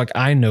community. So, like,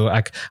 I know,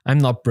 like, I'm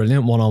not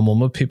brilliant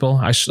one-on-one with people.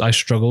 I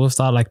struggle with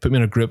that. Like, put me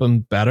in a group, I'm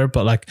better.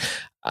 But, like,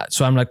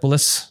 so I'm like, well,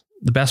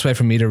 the best way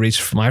for me to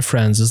reach my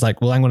friends is,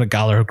 like, well, I'm going to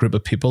gather a group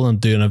of people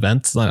and do an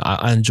event. Like,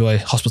 I enjoy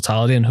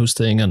hospitality and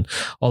hosting and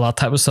all that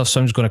type of stuff.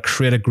 So I'm just going to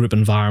create a group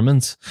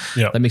environment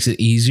that makes it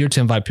easier to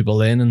invite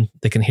people in, and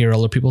they can hear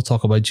other people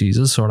talk about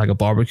Jesus, or like a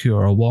barbecue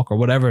or a walk or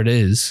whatever it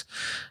is.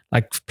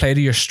 Like, play to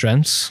your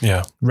strengths,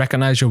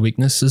 recognize your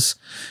weaknesses,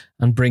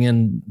 and bring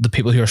in the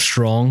people who are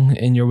strong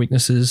in your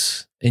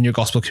weaknesses in your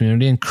gospel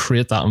community, and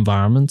create that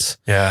environment.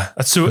 Yeah.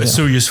 It's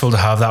so useful to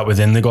have that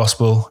within the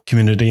gospel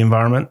community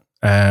environment.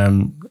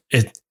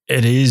 It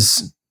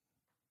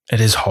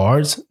is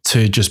hard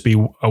to just be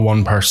a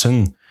one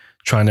person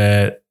trying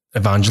to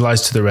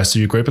evangelize to the rest of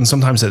your group. And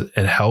sometimes it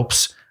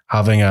helps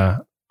having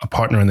a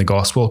partner in the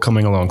gospel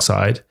coming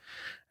alongside,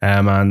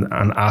 and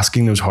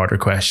asking those harder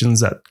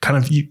questions that kind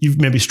of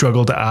you've maybe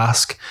struggled to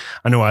ask.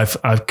 I know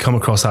I've come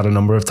across that a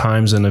number of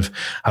times, and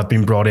have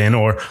been brought in,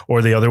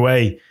 or the other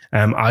way.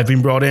 I've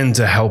been brought in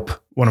to help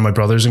one of my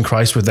brothers in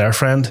Christ with their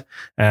friend.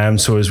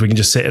 So as we can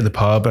just sit at the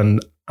pub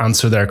and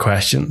answer their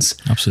questions.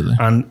 Absolutely.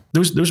 And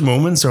those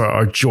moments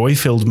are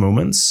joy-filled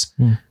moments,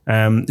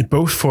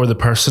 both for the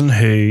person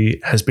who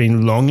has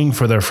been longing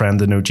for their friend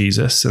to know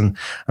Jesus, and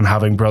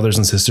having brothers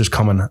and sisters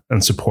come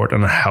and support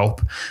and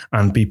help,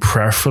 and be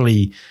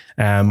prayerfully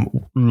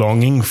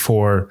longing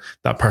for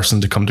that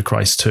person to come to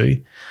Christ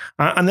too.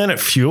 And then it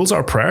fuels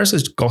our prayers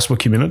as gospel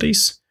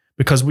communities,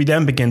 because we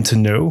then begin to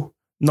know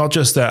not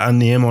just a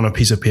name on a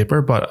piece of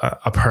paper, but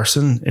a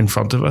person in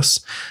front of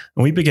us.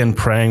 And we begin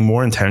praying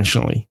more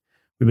intentionally.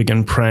 We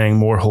begin praying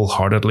more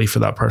wholeheartedly for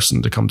that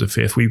person to come to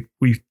faith. We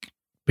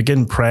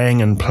begin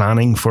praying and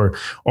planning for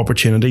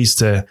opportunities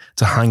to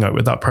hang out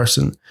with that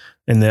person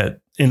in the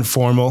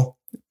informal,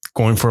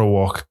 going for a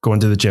walk, going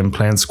to the gym,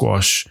 playing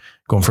squash,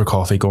 going for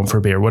coffee, going for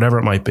a beer, whatever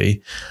it might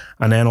be.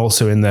 And then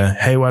also in the,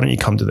 hey, why don't you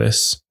come to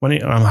this?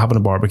 I'm having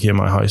a barbecue in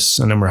my house,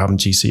 and then we're having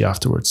GC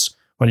afterwards.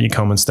 Why don't you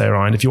come and stay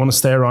around? If you want to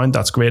stay around,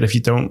 that's great. If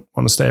you don't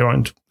want to stay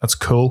around, that's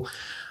cool.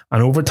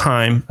 And over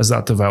time, as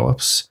that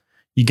develops,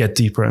 you get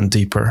deeper and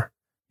deeper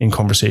in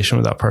conversation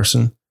with that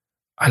person.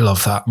 I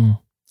love that.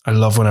 I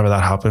love whenever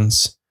that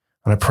happens,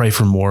 and I pray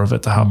for more of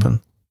it to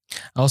happen.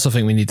 I also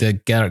think we need to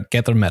get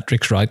their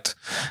metrics right,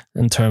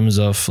 in terms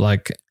of,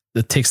 like,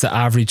 it takes the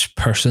average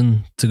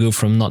person to go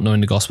from not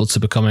knowing the gospel to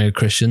becoming a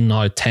Christian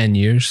now 10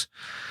 years.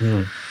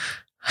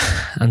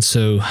 And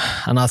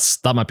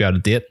that might be out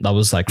of date. That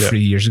was like 3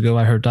 years ago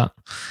I heard that.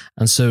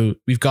 And so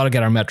we've got to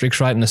get our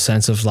metrics right, in the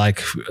sense of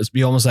like,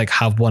 we almost like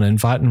have one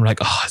invite and we're like,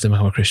 oh, I didn't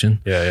become a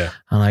Christian. Yeah.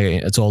 And like,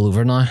 it's all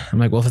over now. I'm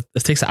like, well, if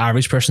it takes the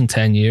average person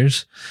 10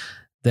 years,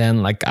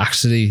 then like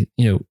actually,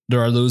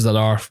 there are those that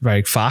are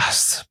very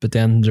fast, but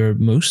then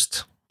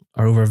most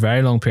are over a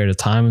very long period of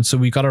time. And so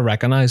we got to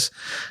recognize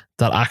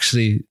that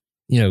actually,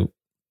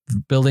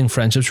 building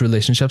friendships,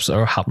 relationships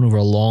are happening over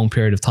a long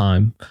period of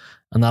time.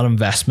 And that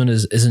investment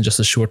isn't just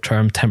a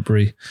short-term,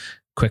 temporary,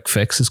 quick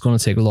fix. It's going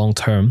to take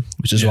long-term,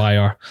 which is why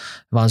our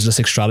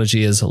evangelistic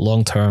strategy is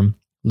long-term,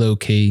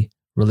 low-key,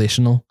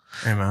 relational.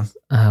 Amen.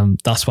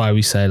 That's why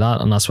we say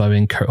that, and that's why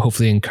we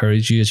hopefully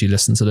encourage you as you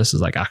listen to this.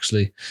 Is like,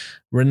 actually,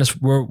 we're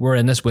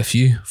in this with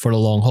you for the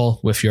long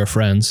haul, with your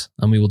friends,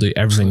 and we will do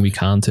everything we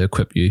can to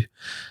equip you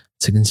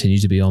to continue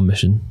to be on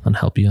mission and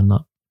help you in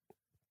that.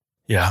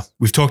 Yeah,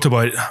 we've talked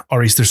about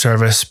our Easter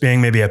service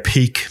being maybe a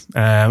peak,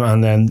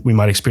 and then we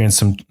might experience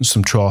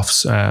some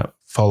troughs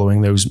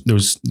following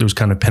those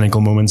kind of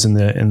pinnacle moments in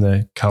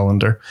the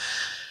calendar.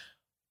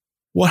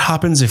 What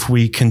happens if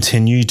we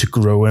continue to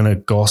grow in a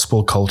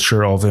gospel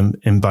culture of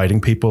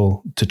inviting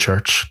people to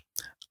church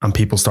and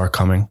people start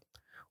coming?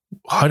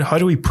 How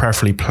do we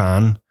prayerfully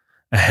plan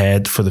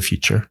ahead for the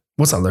future?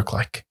 What's that look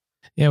like?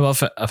 Yeah, well,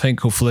 I think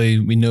hopefully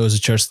we know as a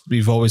church,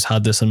 we've always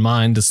had this in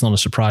mind. It's not a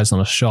surprise,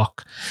 not a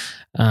shock.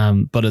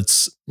 But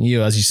it's,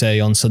 as you say,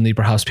 on Sunday,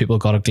 perhaps people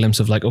got a glimpse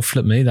of like, oh,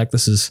 flip me, like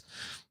this is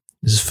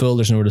full.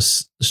 There's nowhere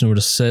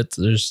to sit.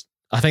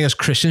 I think as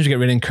Christians, we get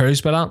really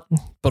encouraged by that,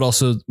 but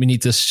also we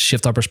need to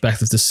shift our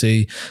perspective to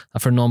see that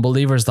for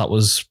non-believers, that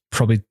was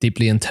probably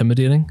deeply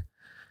intimidating.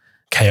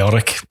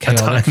 Chaotic. At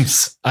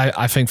times.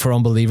 I think for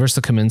unbelievers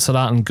to come into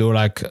that and go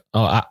like,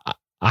 oh,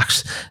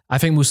 I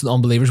think most of the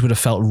unbelievers would have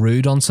felt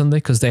rude on Sunday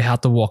because they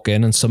had to walk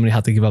in and somebody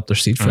had to give up their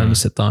seat for them to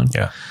sit down.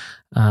 Yeah.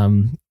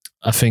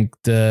 I think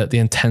the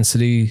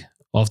intensity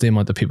of the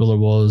amount of people there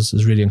was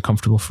is really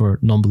uncomfortable for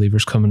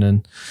non-believers coming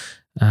in.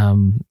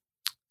 And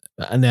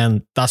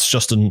then that's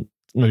just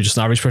maybe just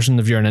an average person.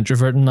 If you're an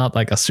introvert and that,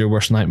 like that's your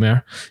worst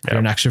nightmare. If you're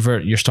an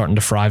extrovert, you're starting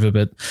to thrive a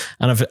bit.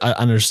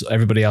 And there's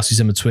everybody else who's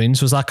in between.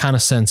 So it's that kind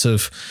of sense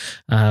of,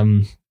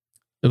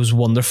 it was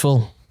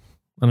wonderful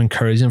and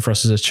encouraging for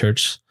us as a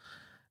church.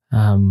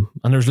 And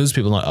there's loads of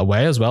people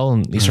away as well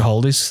on Easter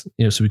holidays,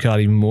 so we could add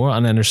even more.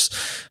 And then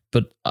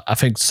but I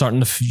think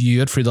starting to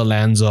view it through the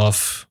lens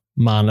of,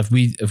 man, if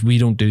we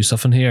don't do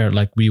something here,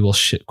 like we will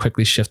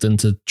quickly shift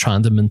into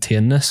trying to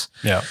maintain this.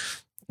 Yeah.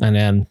 And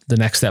then the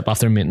next step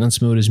after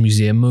maintenance mode is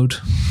museum mode,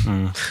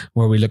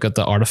 where we look at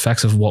the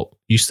artifacts of what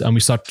used to, and we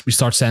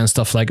start saying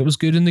stuff like, it was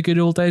good in the good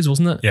old days,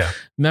 wasn't it? Yeah.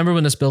 Remember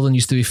when this building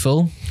used to be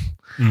full?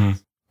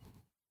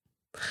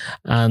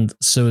 And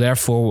so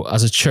therefore,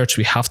 as a church,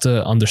 we have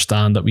to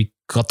understand that we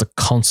got to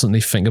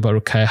constantly think about,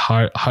 okay,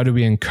 how do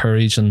we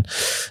encourage and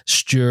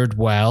steward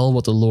well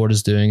what the Lord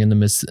is doing in the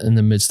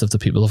midst of the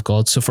people of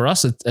God? So for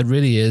us, it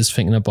really is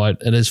thinking about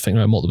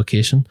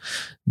multiplication.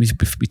 We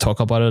talk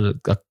about it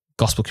at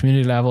gospel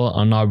community level,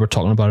 and now we're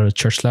talking about it at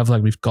church level.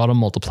 Like we've got to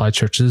multiply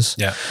churches.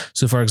 Yeah.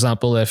 So for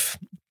example, it'd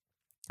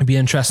be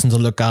interesting to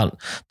look at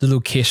the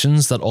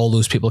locations that all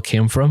those people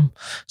came from.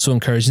 So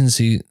encouraging to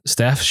see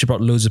Steph, she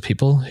brought loads of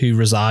people who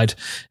reside,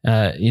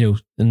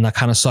 in that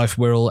kind of South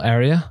Wirral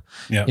area.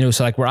 Yeah.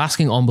 So like we're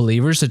asking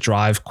unbelievers to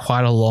drive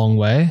quite a long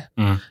way,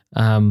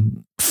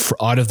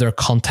 out of their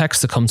context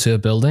to come to a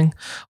building.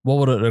 What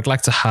would it look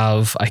like to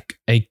have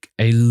a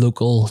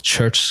local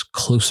church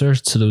closer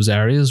to those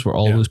areas where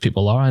all those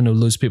people are? I know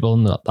loads of people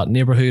in that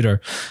neighborhood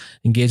are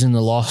engaging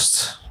the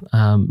lost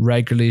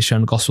regularly,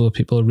 sharing the gospel with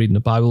people, reading the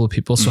Bible with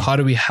people. So how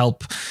do we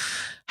help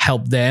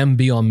them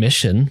be on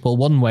mission? Well,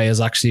 one way is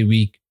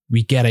actually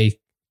we get a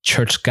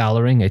church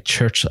gathering, a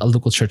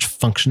local church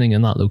functioning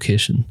in that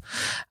location.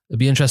 It'd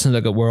be interesting to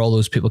look at where all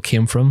those people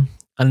came from.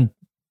 And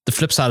the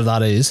flip side of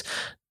that is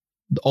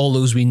all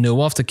those we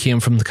know of that came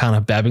from the kind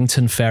of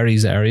Bebington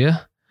Ferries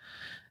area,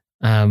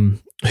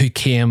 who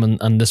came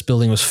and this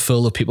building was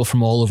full of people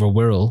from all over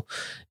Wirral.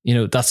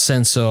 That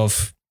sense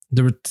of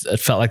it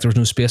felt like there was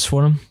no space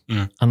for them.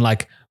 And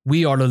like,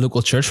 we are the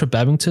local church for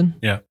Bebington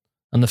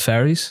and the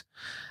Ferries.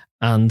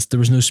 And there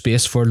was no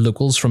space for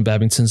locals from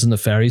Bebingtons and the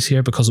Ferries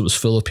here because it was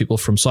full of people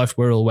from South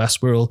Wirral, West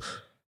Wirral,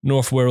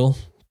 North Wirral.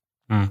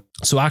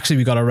 So actually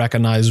we got to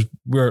recognize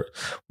we're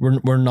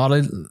not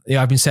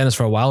I've been saying this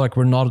for a while, like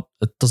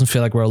it doesn't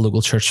feel like we're a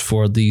local church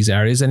for these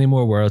areas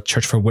anymore. We're a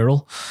church for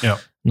Wirral. Yeah.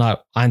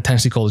 Now I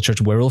intentionally call the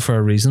church Wirral for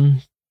a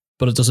reason,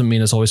 but it doesn't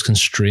mean it's always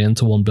constrained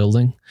to one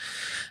building.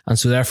 And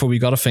so therefore we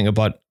got to think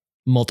about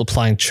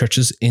multiplying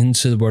churches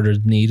into where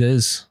the need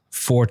is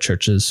for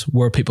churches,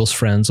 where people's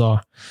friends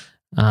are,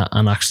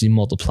 and actually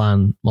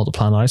multiplying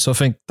out. So I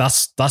think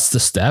that's the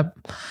step.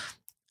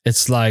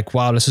 It's like,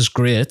 wow, this is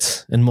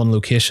great in one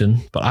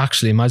location, but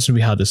actually imagine we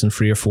had this in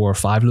 3 or 4 or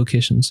 5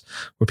 locations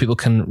where people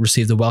can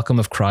receive the welcome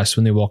of Christ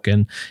when they walk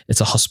in.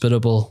 It's a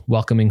hospitable,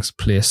 welcoming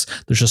place.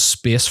 There's just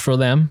space for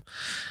them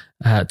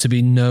to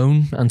be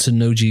known and to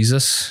know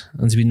Jesus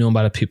and to be known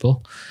by the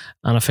people.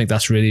 And I think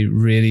that's really,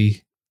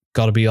 really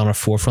got to be on our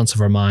forefronts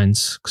of our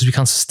minds because we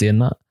can't sustain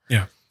that.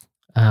 Yeah.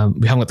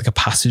 We haven't got the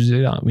capacity to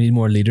do that. We need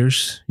more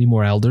leaders, we need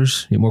more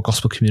elders, we need more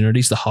gospel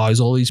communities to house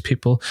all these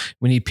people.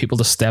 We need people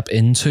to step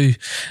into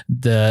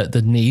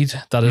the need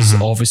that is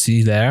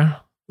obviously there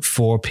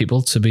for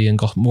people to be in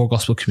more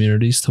gospel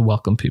communities to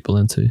welcome people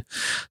into.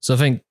 So I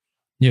think,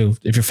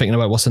 if you're thinking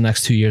about what's the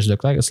next 2 years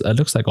look like, it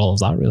looks like all of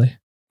that, really.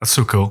 That's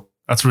so cool.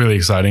 That's really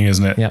exciting,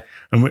 isn't it? Yeah.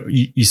 And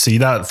you see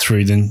that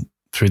through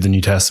the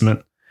New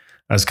Testament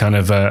as kind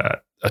of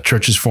a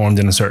church is formed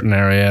in a certain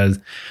area.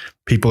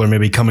 People are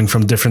maybe coming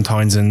from different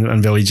towns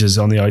and villages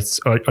on the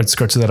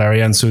outskirts of that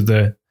area. And so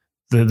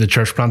the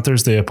church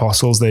planters, the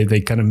apostles,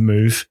 they kind of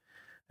move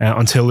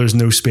until there's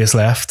no space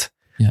left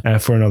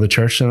for another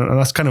church. And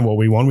that's kind of what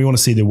we want. We want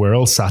to see the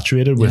world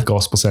saturated with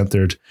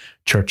gospel-centered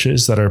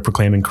churches that are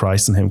proclaiming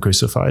Christ and Him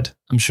crucified.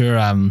 I'm sure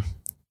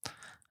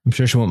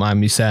she won't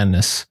mind me saying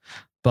this,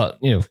 but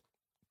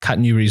Kat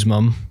Newry's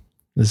mum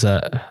is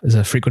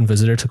a frequent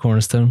visitor to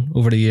Cornerstone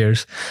over the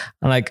years.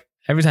 And like,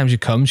 every time she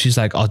comes, she's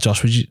like, "Oh,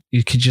 Josh, could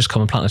you just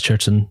come and plant a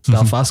church in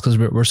Belfast because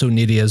we're so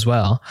needy as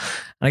well."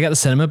 And I get the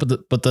sentiment,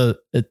 but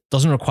it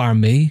doesn't require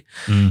me.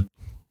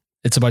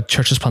 It's about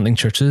churches planting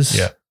churches.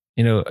 Yeah,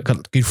 I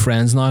got good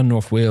friends now in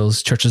North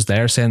Wales, churches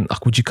there saying,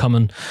 "Would you come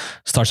and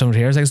start something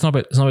here?" It's like, it's not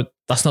about.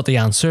 That's not the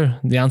answer.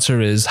 The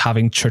answer is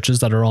having churches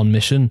that are on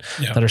mission,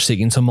 that are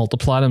seeking to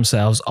multiply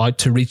themselves out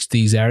to reach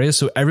these areas.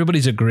 So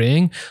everybody's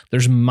agreeing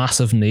there's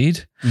massive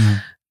need.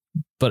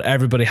 But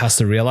everybody has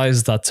to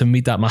realize that to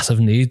meet that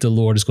massive need, the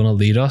Lord is going to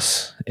lead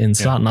us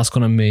into that. And that's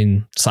going to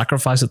mean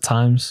sacrifice at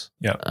times.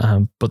 Yeah.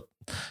 But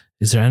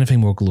is there anything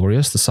more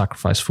glorious to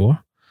sacrifice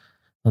for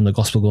than the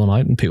gospel going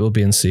out and people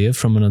being saved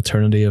from an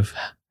eternity of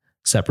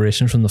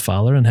separation from the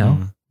Father in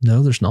hell?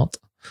 No, there's not.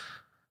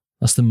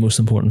 That's the most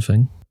important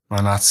thing.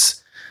 And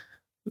that's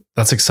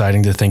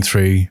exciting to think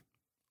through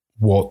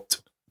what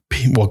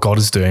God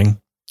is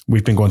doing.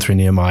 We've been going through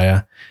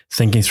Nehemiah,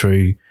 thinking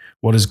through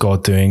what is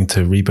God doing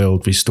to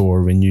rebuild,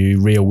 restore, renew,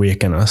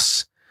 reawaken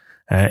us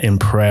in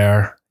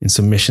prayer, in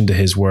submission to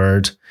His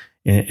word,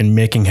 in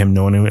making Him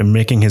known and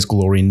making His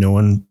glory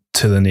known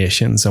to the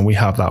nations. And we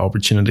have that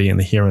opportunity in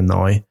the here and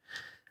now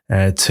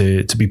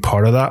to be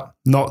part of that.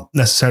 Not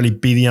necessarily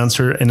be the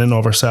answer in and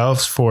of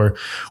ourselves, for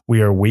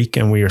we are weak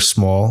and we are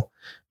small,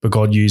 but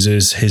God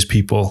uses His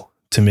people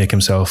to make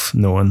Himself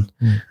known.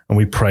 And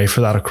we pray for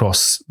that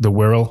across the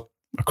world,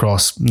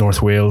 across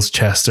North Wales,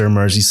 Chester,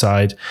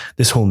 Merseyside,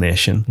 this whole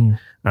nation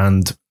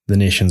and the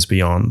nations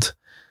beyond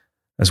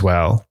as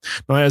well.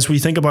 Now, as we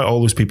think about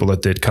all those people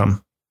that did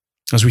come,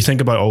 as we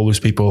think about all those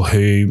people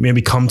who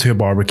maybe come to a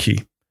barbecue,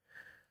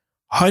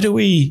 how do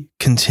we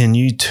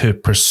continue to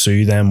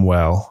pursue them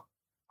well?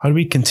 How do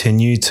we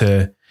continue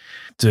to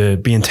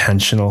be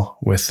intentional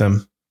with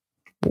them?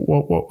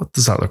 What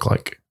does that look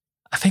like?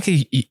 I think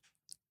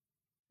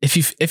if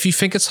you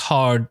think it's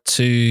hard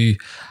to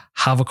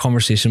have a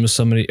conversation with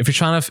somebody, if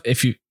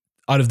you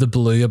out of the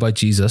blue about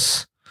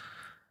Jesus,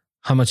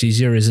 how much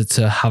easier is it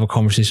to have a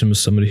conversation with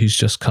somebody who's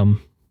just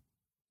come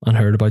and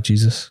heard about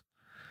Jesus?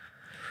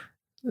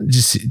 Do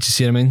you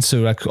see what I mean?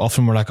 So like,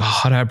 often we're like, oh,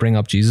 how do I bring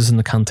up Jesus in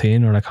the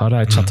canteen? Or like, how do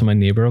I chat to my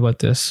neighbor about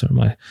this? Or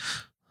my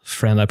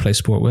friend I play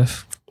sport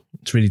with?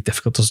 It's really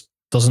difficult. It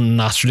doesn't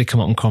naturally come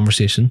up in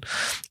conversation.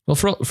 Well,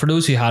 for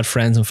those who had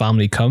friends and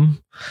family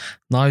come,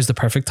 now is the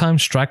perfect time.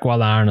 Strike while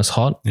the iron is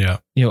hot. Yeah.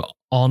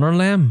 Honor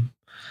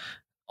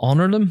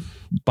them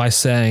by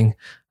saying,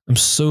 "I'm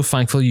so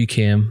thankful you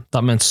came.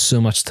 That meant so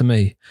much to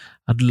me.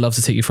 I'd love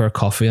to take you for a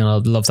coffee and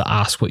I'd love to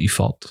ask what you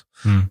thought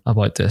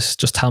about this.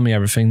 Just tell me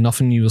everything.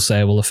 Nothing you will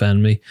say will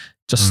offend me.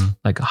 Just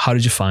like, how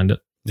did you find it?"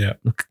 Yeah.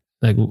 Like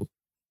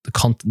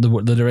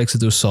the lyrics of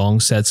those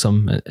songs said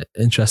some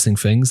interesting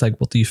things. Like,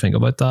 what do you think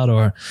about that?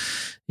 Or,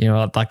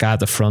 that guy at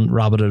the front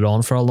rabbited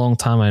on for a long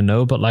time, I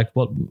know, but like,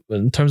 what,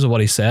 in terms of what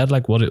he said,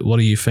 like, what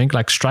do you think?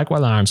 Like, strike while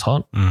the iron's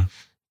hot.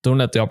 Don't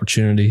let the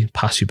opportunity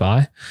pass you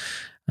by.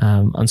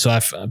 And so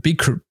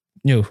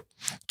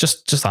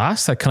just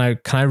ask, like, can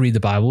I read the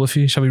Bible with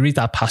you? Shall we read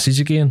that passage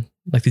again?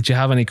 Like, did you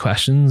have any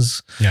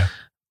questions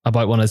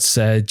about when it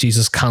said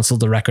Jesus cancelled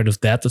the record of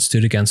debt that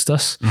stood against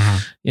us? Do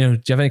you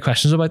have any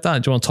questions about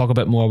that? Do you want to talk a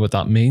bit more what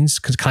that means?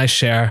 Can I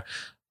share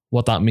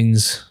what that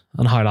means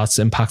and how that's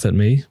impacted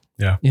me?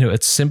 Yeah.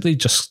 It's simply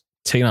just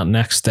taking that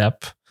next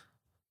step,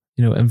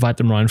 invite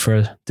them around for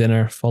a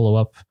dinner, follow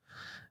up.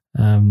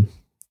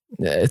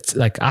 It's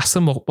like, ask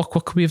them what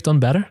could we have done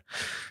better?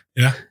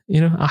 Yeah.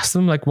 Ask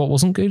them like, what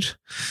wasn't good?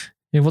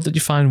 What did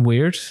you find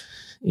weird?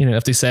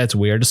 If they say it's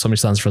weird, if somebody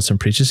stands for some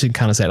preaches, you can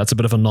kind of say that's a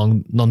bit of a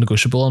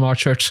non-negotiable in our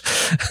church.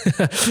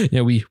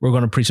 We're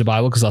going to preach the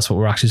Bible because that's what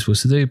we're actually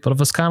supposed to do. But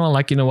if it's kind of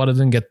like, I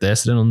didn't get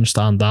this, I didn't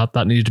understand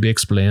that needed to be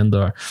explained,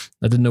 or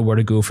I didn't know where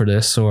to go for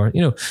this, or,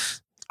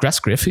 that's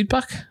great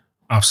feedback.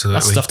 Absolutely.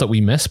 That's stuff that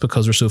we miss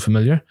because we're so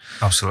familiar.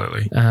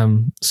 Absolutely.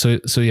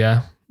 So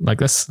yeah,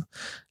 like let's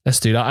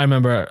do that. I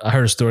remember I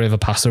heard a story of a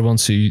pastor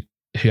once who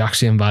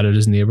actually invited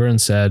his neighbor and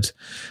said,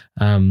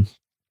 can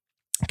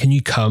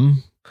you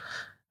come,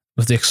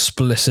 with the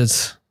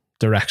explicit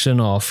direction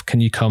of, can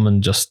you come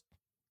and just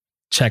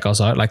check us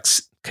out? Like,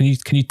 can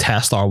you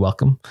test our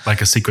welcome?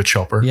 Like a secret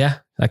shopper. Yeah.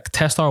 Like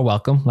test our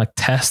welcome, like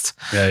test.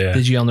 Yeah.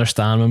 Did you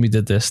understand when we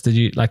did this? Did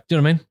you like, do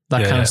you know what I mean?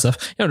 That kind of stuff.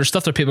 You know, there's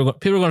stuff that people are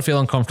going to feel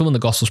uncomfortable when the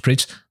gospel's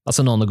preached. That's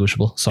a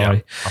non-negotiable. Sorry.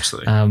 Yeah,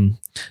 absolutely.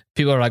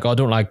 People are like, oh, I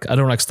don't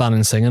like standing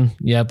and singing.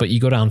 Yeah, but you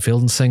go down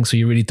field and sing, so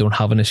you really don't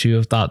have an issue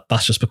of that.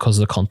 That's just because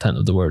of the content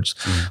of the words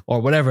or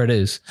whatever it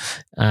is.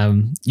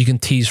 You can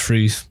tease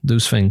through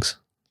those things.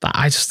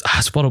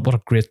 What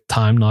a great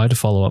time now to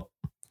follow up.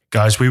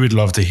 Guys, we would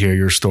love to hear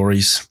your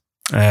stories.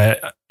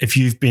 If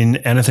you've been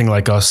anything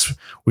like us,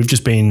 we've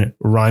just been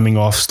rhyming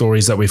off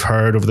stories that we've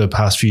heard over the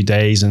past few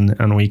days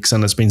and weeks,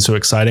 and it's been so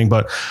exciting.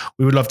 But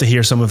we would love to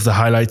hear some of the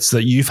highlights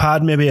that you've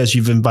had, maybe as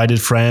you've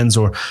invited friends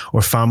or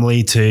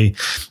family to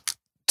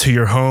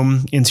your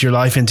home, into your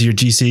life, into your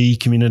GC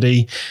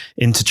community,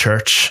 into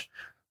church.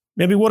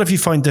 Maybe what have you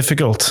found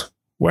difficult?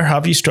 Where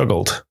have you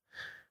struggled?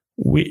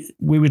 We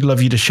would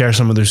love you to share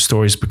some of those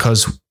stories,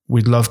 because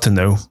we'd love to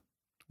know.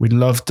 We'd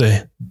love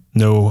to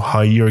know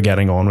how you're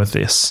getting on with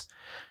this.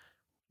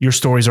 Your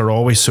stories are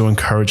always so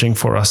encouraging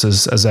for us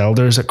as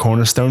elders at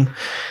Cornerstone.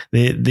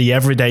 The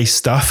everyday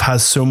stuff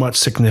has so much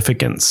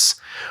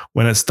significance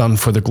when it's done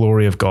for the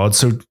glory of God.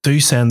 So do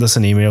send us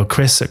an email,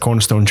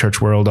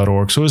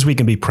 chris@cornerstonechurchworld.org, so as we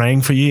can be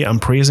praying for you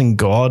and praising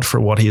God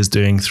for what he is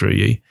doing through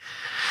you.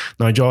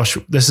 Now, Josh,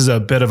 this is a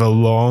bit of a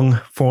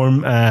long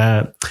form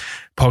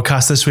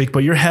podcast this week,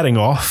 but you're heading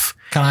off.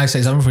 Can I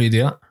say something before you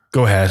do that?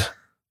 Go ahead.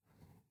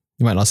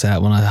 You might not say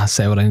it when I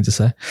say what I need to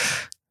say.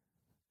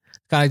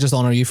 Can I just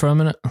honor you for a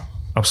minute?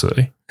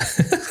 Absolutely.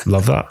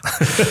 Love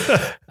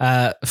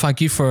that. Thank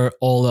you for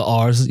all the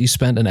hours that you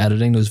spent in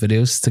editing those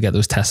videos to get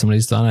those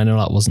testimonies done. I know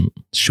that wasn't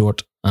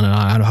short, and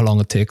I know how long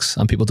it takes,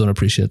 and people don't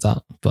appreciate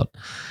that. But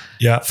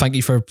yeah, thank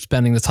you for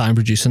spending the time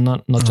producing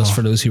that, not just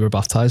for those who were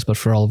baptized, but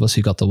for all of us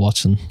who got to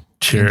watch and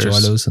enjoy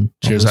those and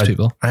Cheers. All those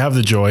people. I have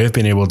the joy of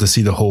being able to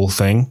see the whole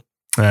thing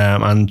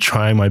and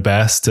try my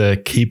best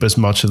to keep as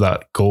much of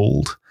that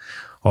gold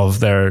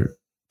of their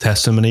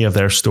testimony, of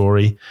their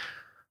story,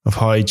 of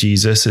how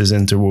Jesus is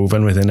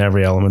interwoven within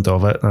every element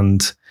of it.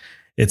 And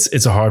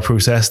it's a hard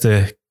process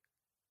to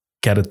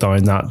get it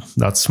down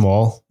that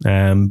small,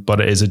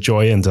 but it is a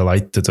joy and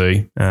delight to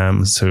do.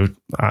 So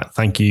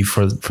thank you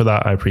for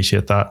that. I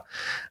appreciate that.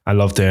 I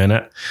love doing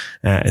it.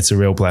 It's a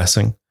real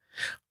blessing.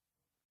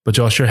 But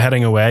Josh, you're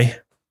heading away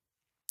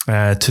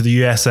to the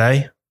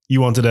USA.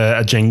 You wanted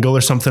a jingle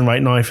or something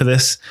right now for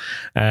this,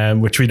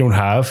 which we don't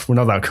have. We're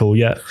not that cool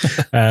yet.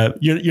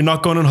 You're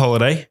not going on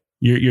holiday.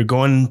 You're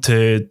going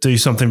to do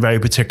something very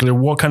particular.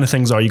 What kind of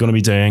things are you going to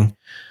be doing?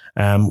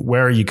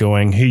 Where are you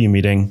going? Who are you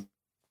meeting?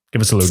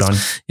 Give us a lowdown.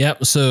 Yeah,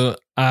 so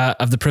I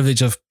have the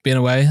privilege of being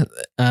away,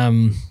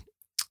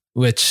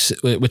 which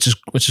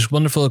is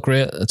wonderful,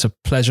 great. It's a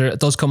pleasure. It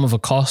does come with a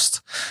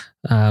cost,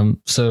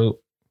 so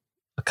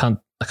I can't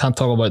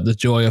talk about the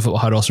joy of it,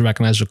 how to also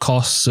recognize the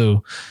cost.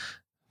 So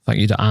thank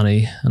you to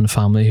Annie and the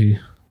family who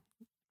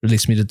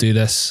released me to do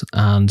this,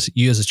 and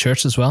you as a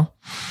church as well.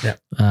 Yeah.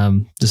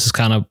 This is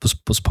kind of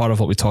was part of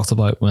what we talked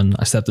about when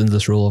I stepped into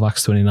this role of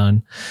Acts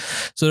 29.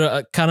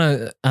 So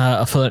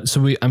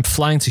I'm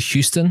flying to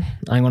Houston.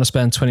 I'm going to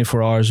spend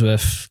 24 hours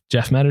with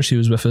Jeff Metters, who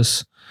was with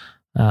us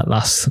a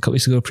couple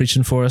weeks ago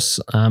preaching for us,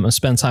 and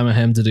spend time with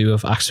him to do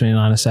with Acts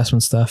 29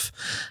 assessment stuff,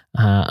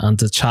 and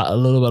to chat a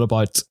little bit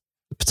about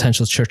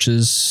potential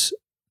churches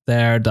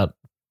there that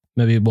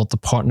maybe want to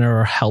partner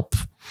or help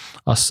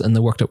us in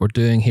the work that we're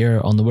doing here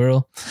on the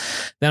Wirral.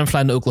 Then I'm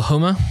flying to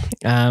Oklahoma,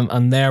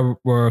 and there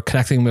we're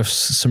connecting with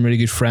some really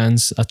good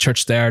friends, a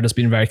church there that's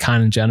been very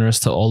kind and generous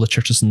to all the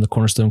churches in the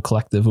Cornerstone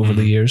Collective over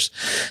the years.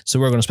 So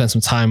we're going to spend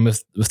some time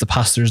with the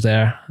pastors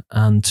there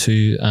and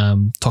to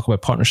talk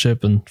about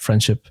partnership and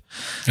friendship.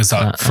 Is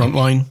that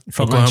Frontline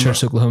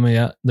Church Oklahoma?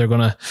 Yeah, they're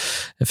going to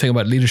think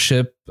about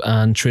leadership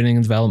and training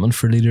and development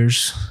for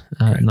leaders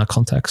in that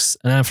context.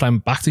 And then I'm flying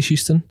back to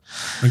Houston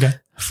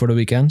for the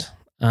weekend.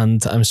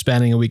 And I'm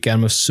spending a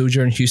weekend with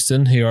Sojourn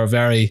Houston, who are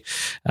very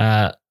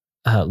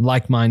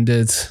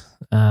like-minded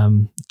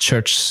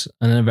church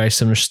and in a very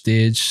similar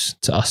stage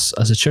to us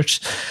as a church.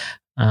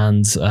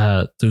 And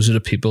those are the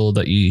people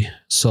that you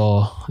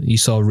saw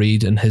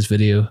Reed in his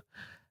video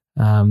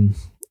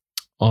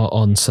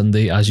on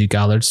Sunday as you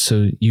gathered.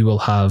 So you will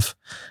have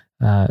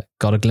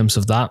got a glimpse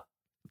of that.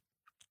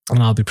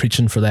 And I'll be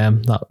preaching for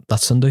them that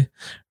Sunday.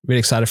 Really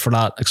excited for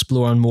that,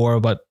 exploring more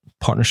about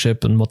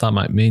partnership and what that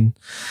might mean.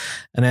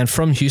 And then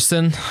from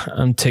Houston,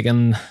 I'm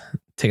taking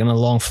a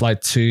long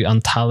flight to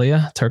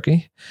Antalya,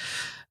 Turkey.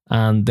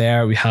 And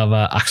there we have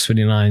a Acts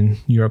 29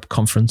 Europe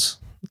conference,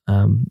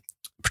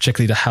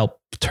 particularly to help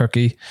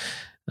Turkey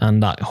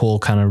and that whole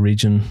kind of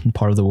region and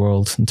part of the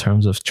world in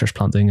terms of church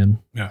planting and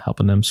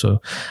helping them. So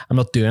I'm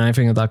not doing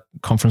anything at that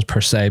conference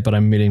per se, but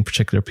I'm meeting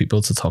particular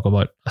people to talk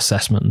about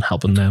assessment and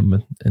helping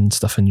them and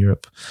stuff in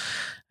Europe.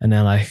 And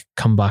then I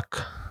come back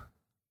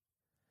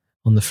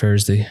on the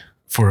Thursday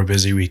for a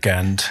busy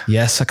weekend.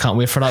 Yes, I can't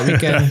wait for that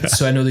weekend.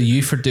 So I know the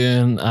youth are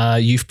doing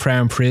youth prayer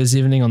and praise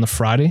evening on the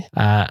Friday.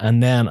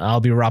 And then I'll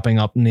be wrapping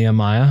up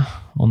Nehemiah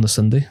on the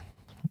Sunday.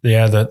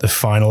 Yeah, the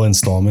final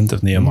installment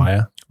of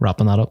Nehemiah.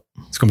 Wrapping that up.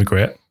 It's going to be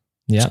great.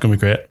 Yeah. It's going to be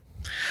great.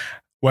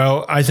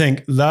 Well, I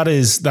think that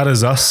is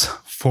us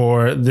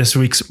for this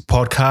week's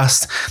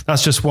podcast.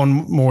 That's just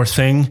one more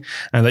thing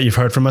that you've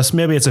heard from us.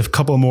 Maybe it's a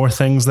couple more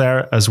things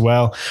there as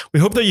well. We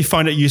hope that you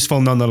found it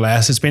useful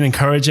nonetheless. It's been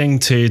encouraging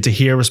to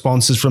hear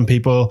responses from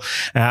people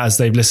as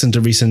they've listened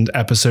to recent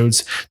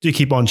episodes. Do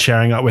keep on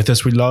sharing that with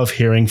us. We love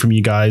hearing from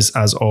you guys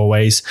as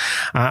always.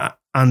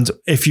 And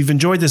if you've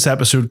enjoyed this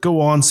episode,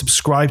 go on,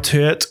 subscribe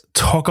to it,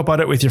 talk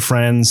about it with your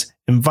friends,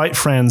 invite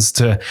friends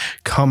to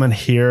come and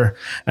hear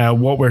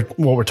what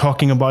we're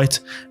talking about,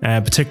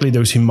 particularly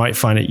those who might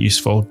find it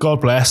useful.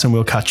 God bless, and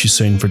we'll catch you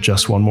soon for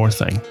just one more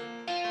thing.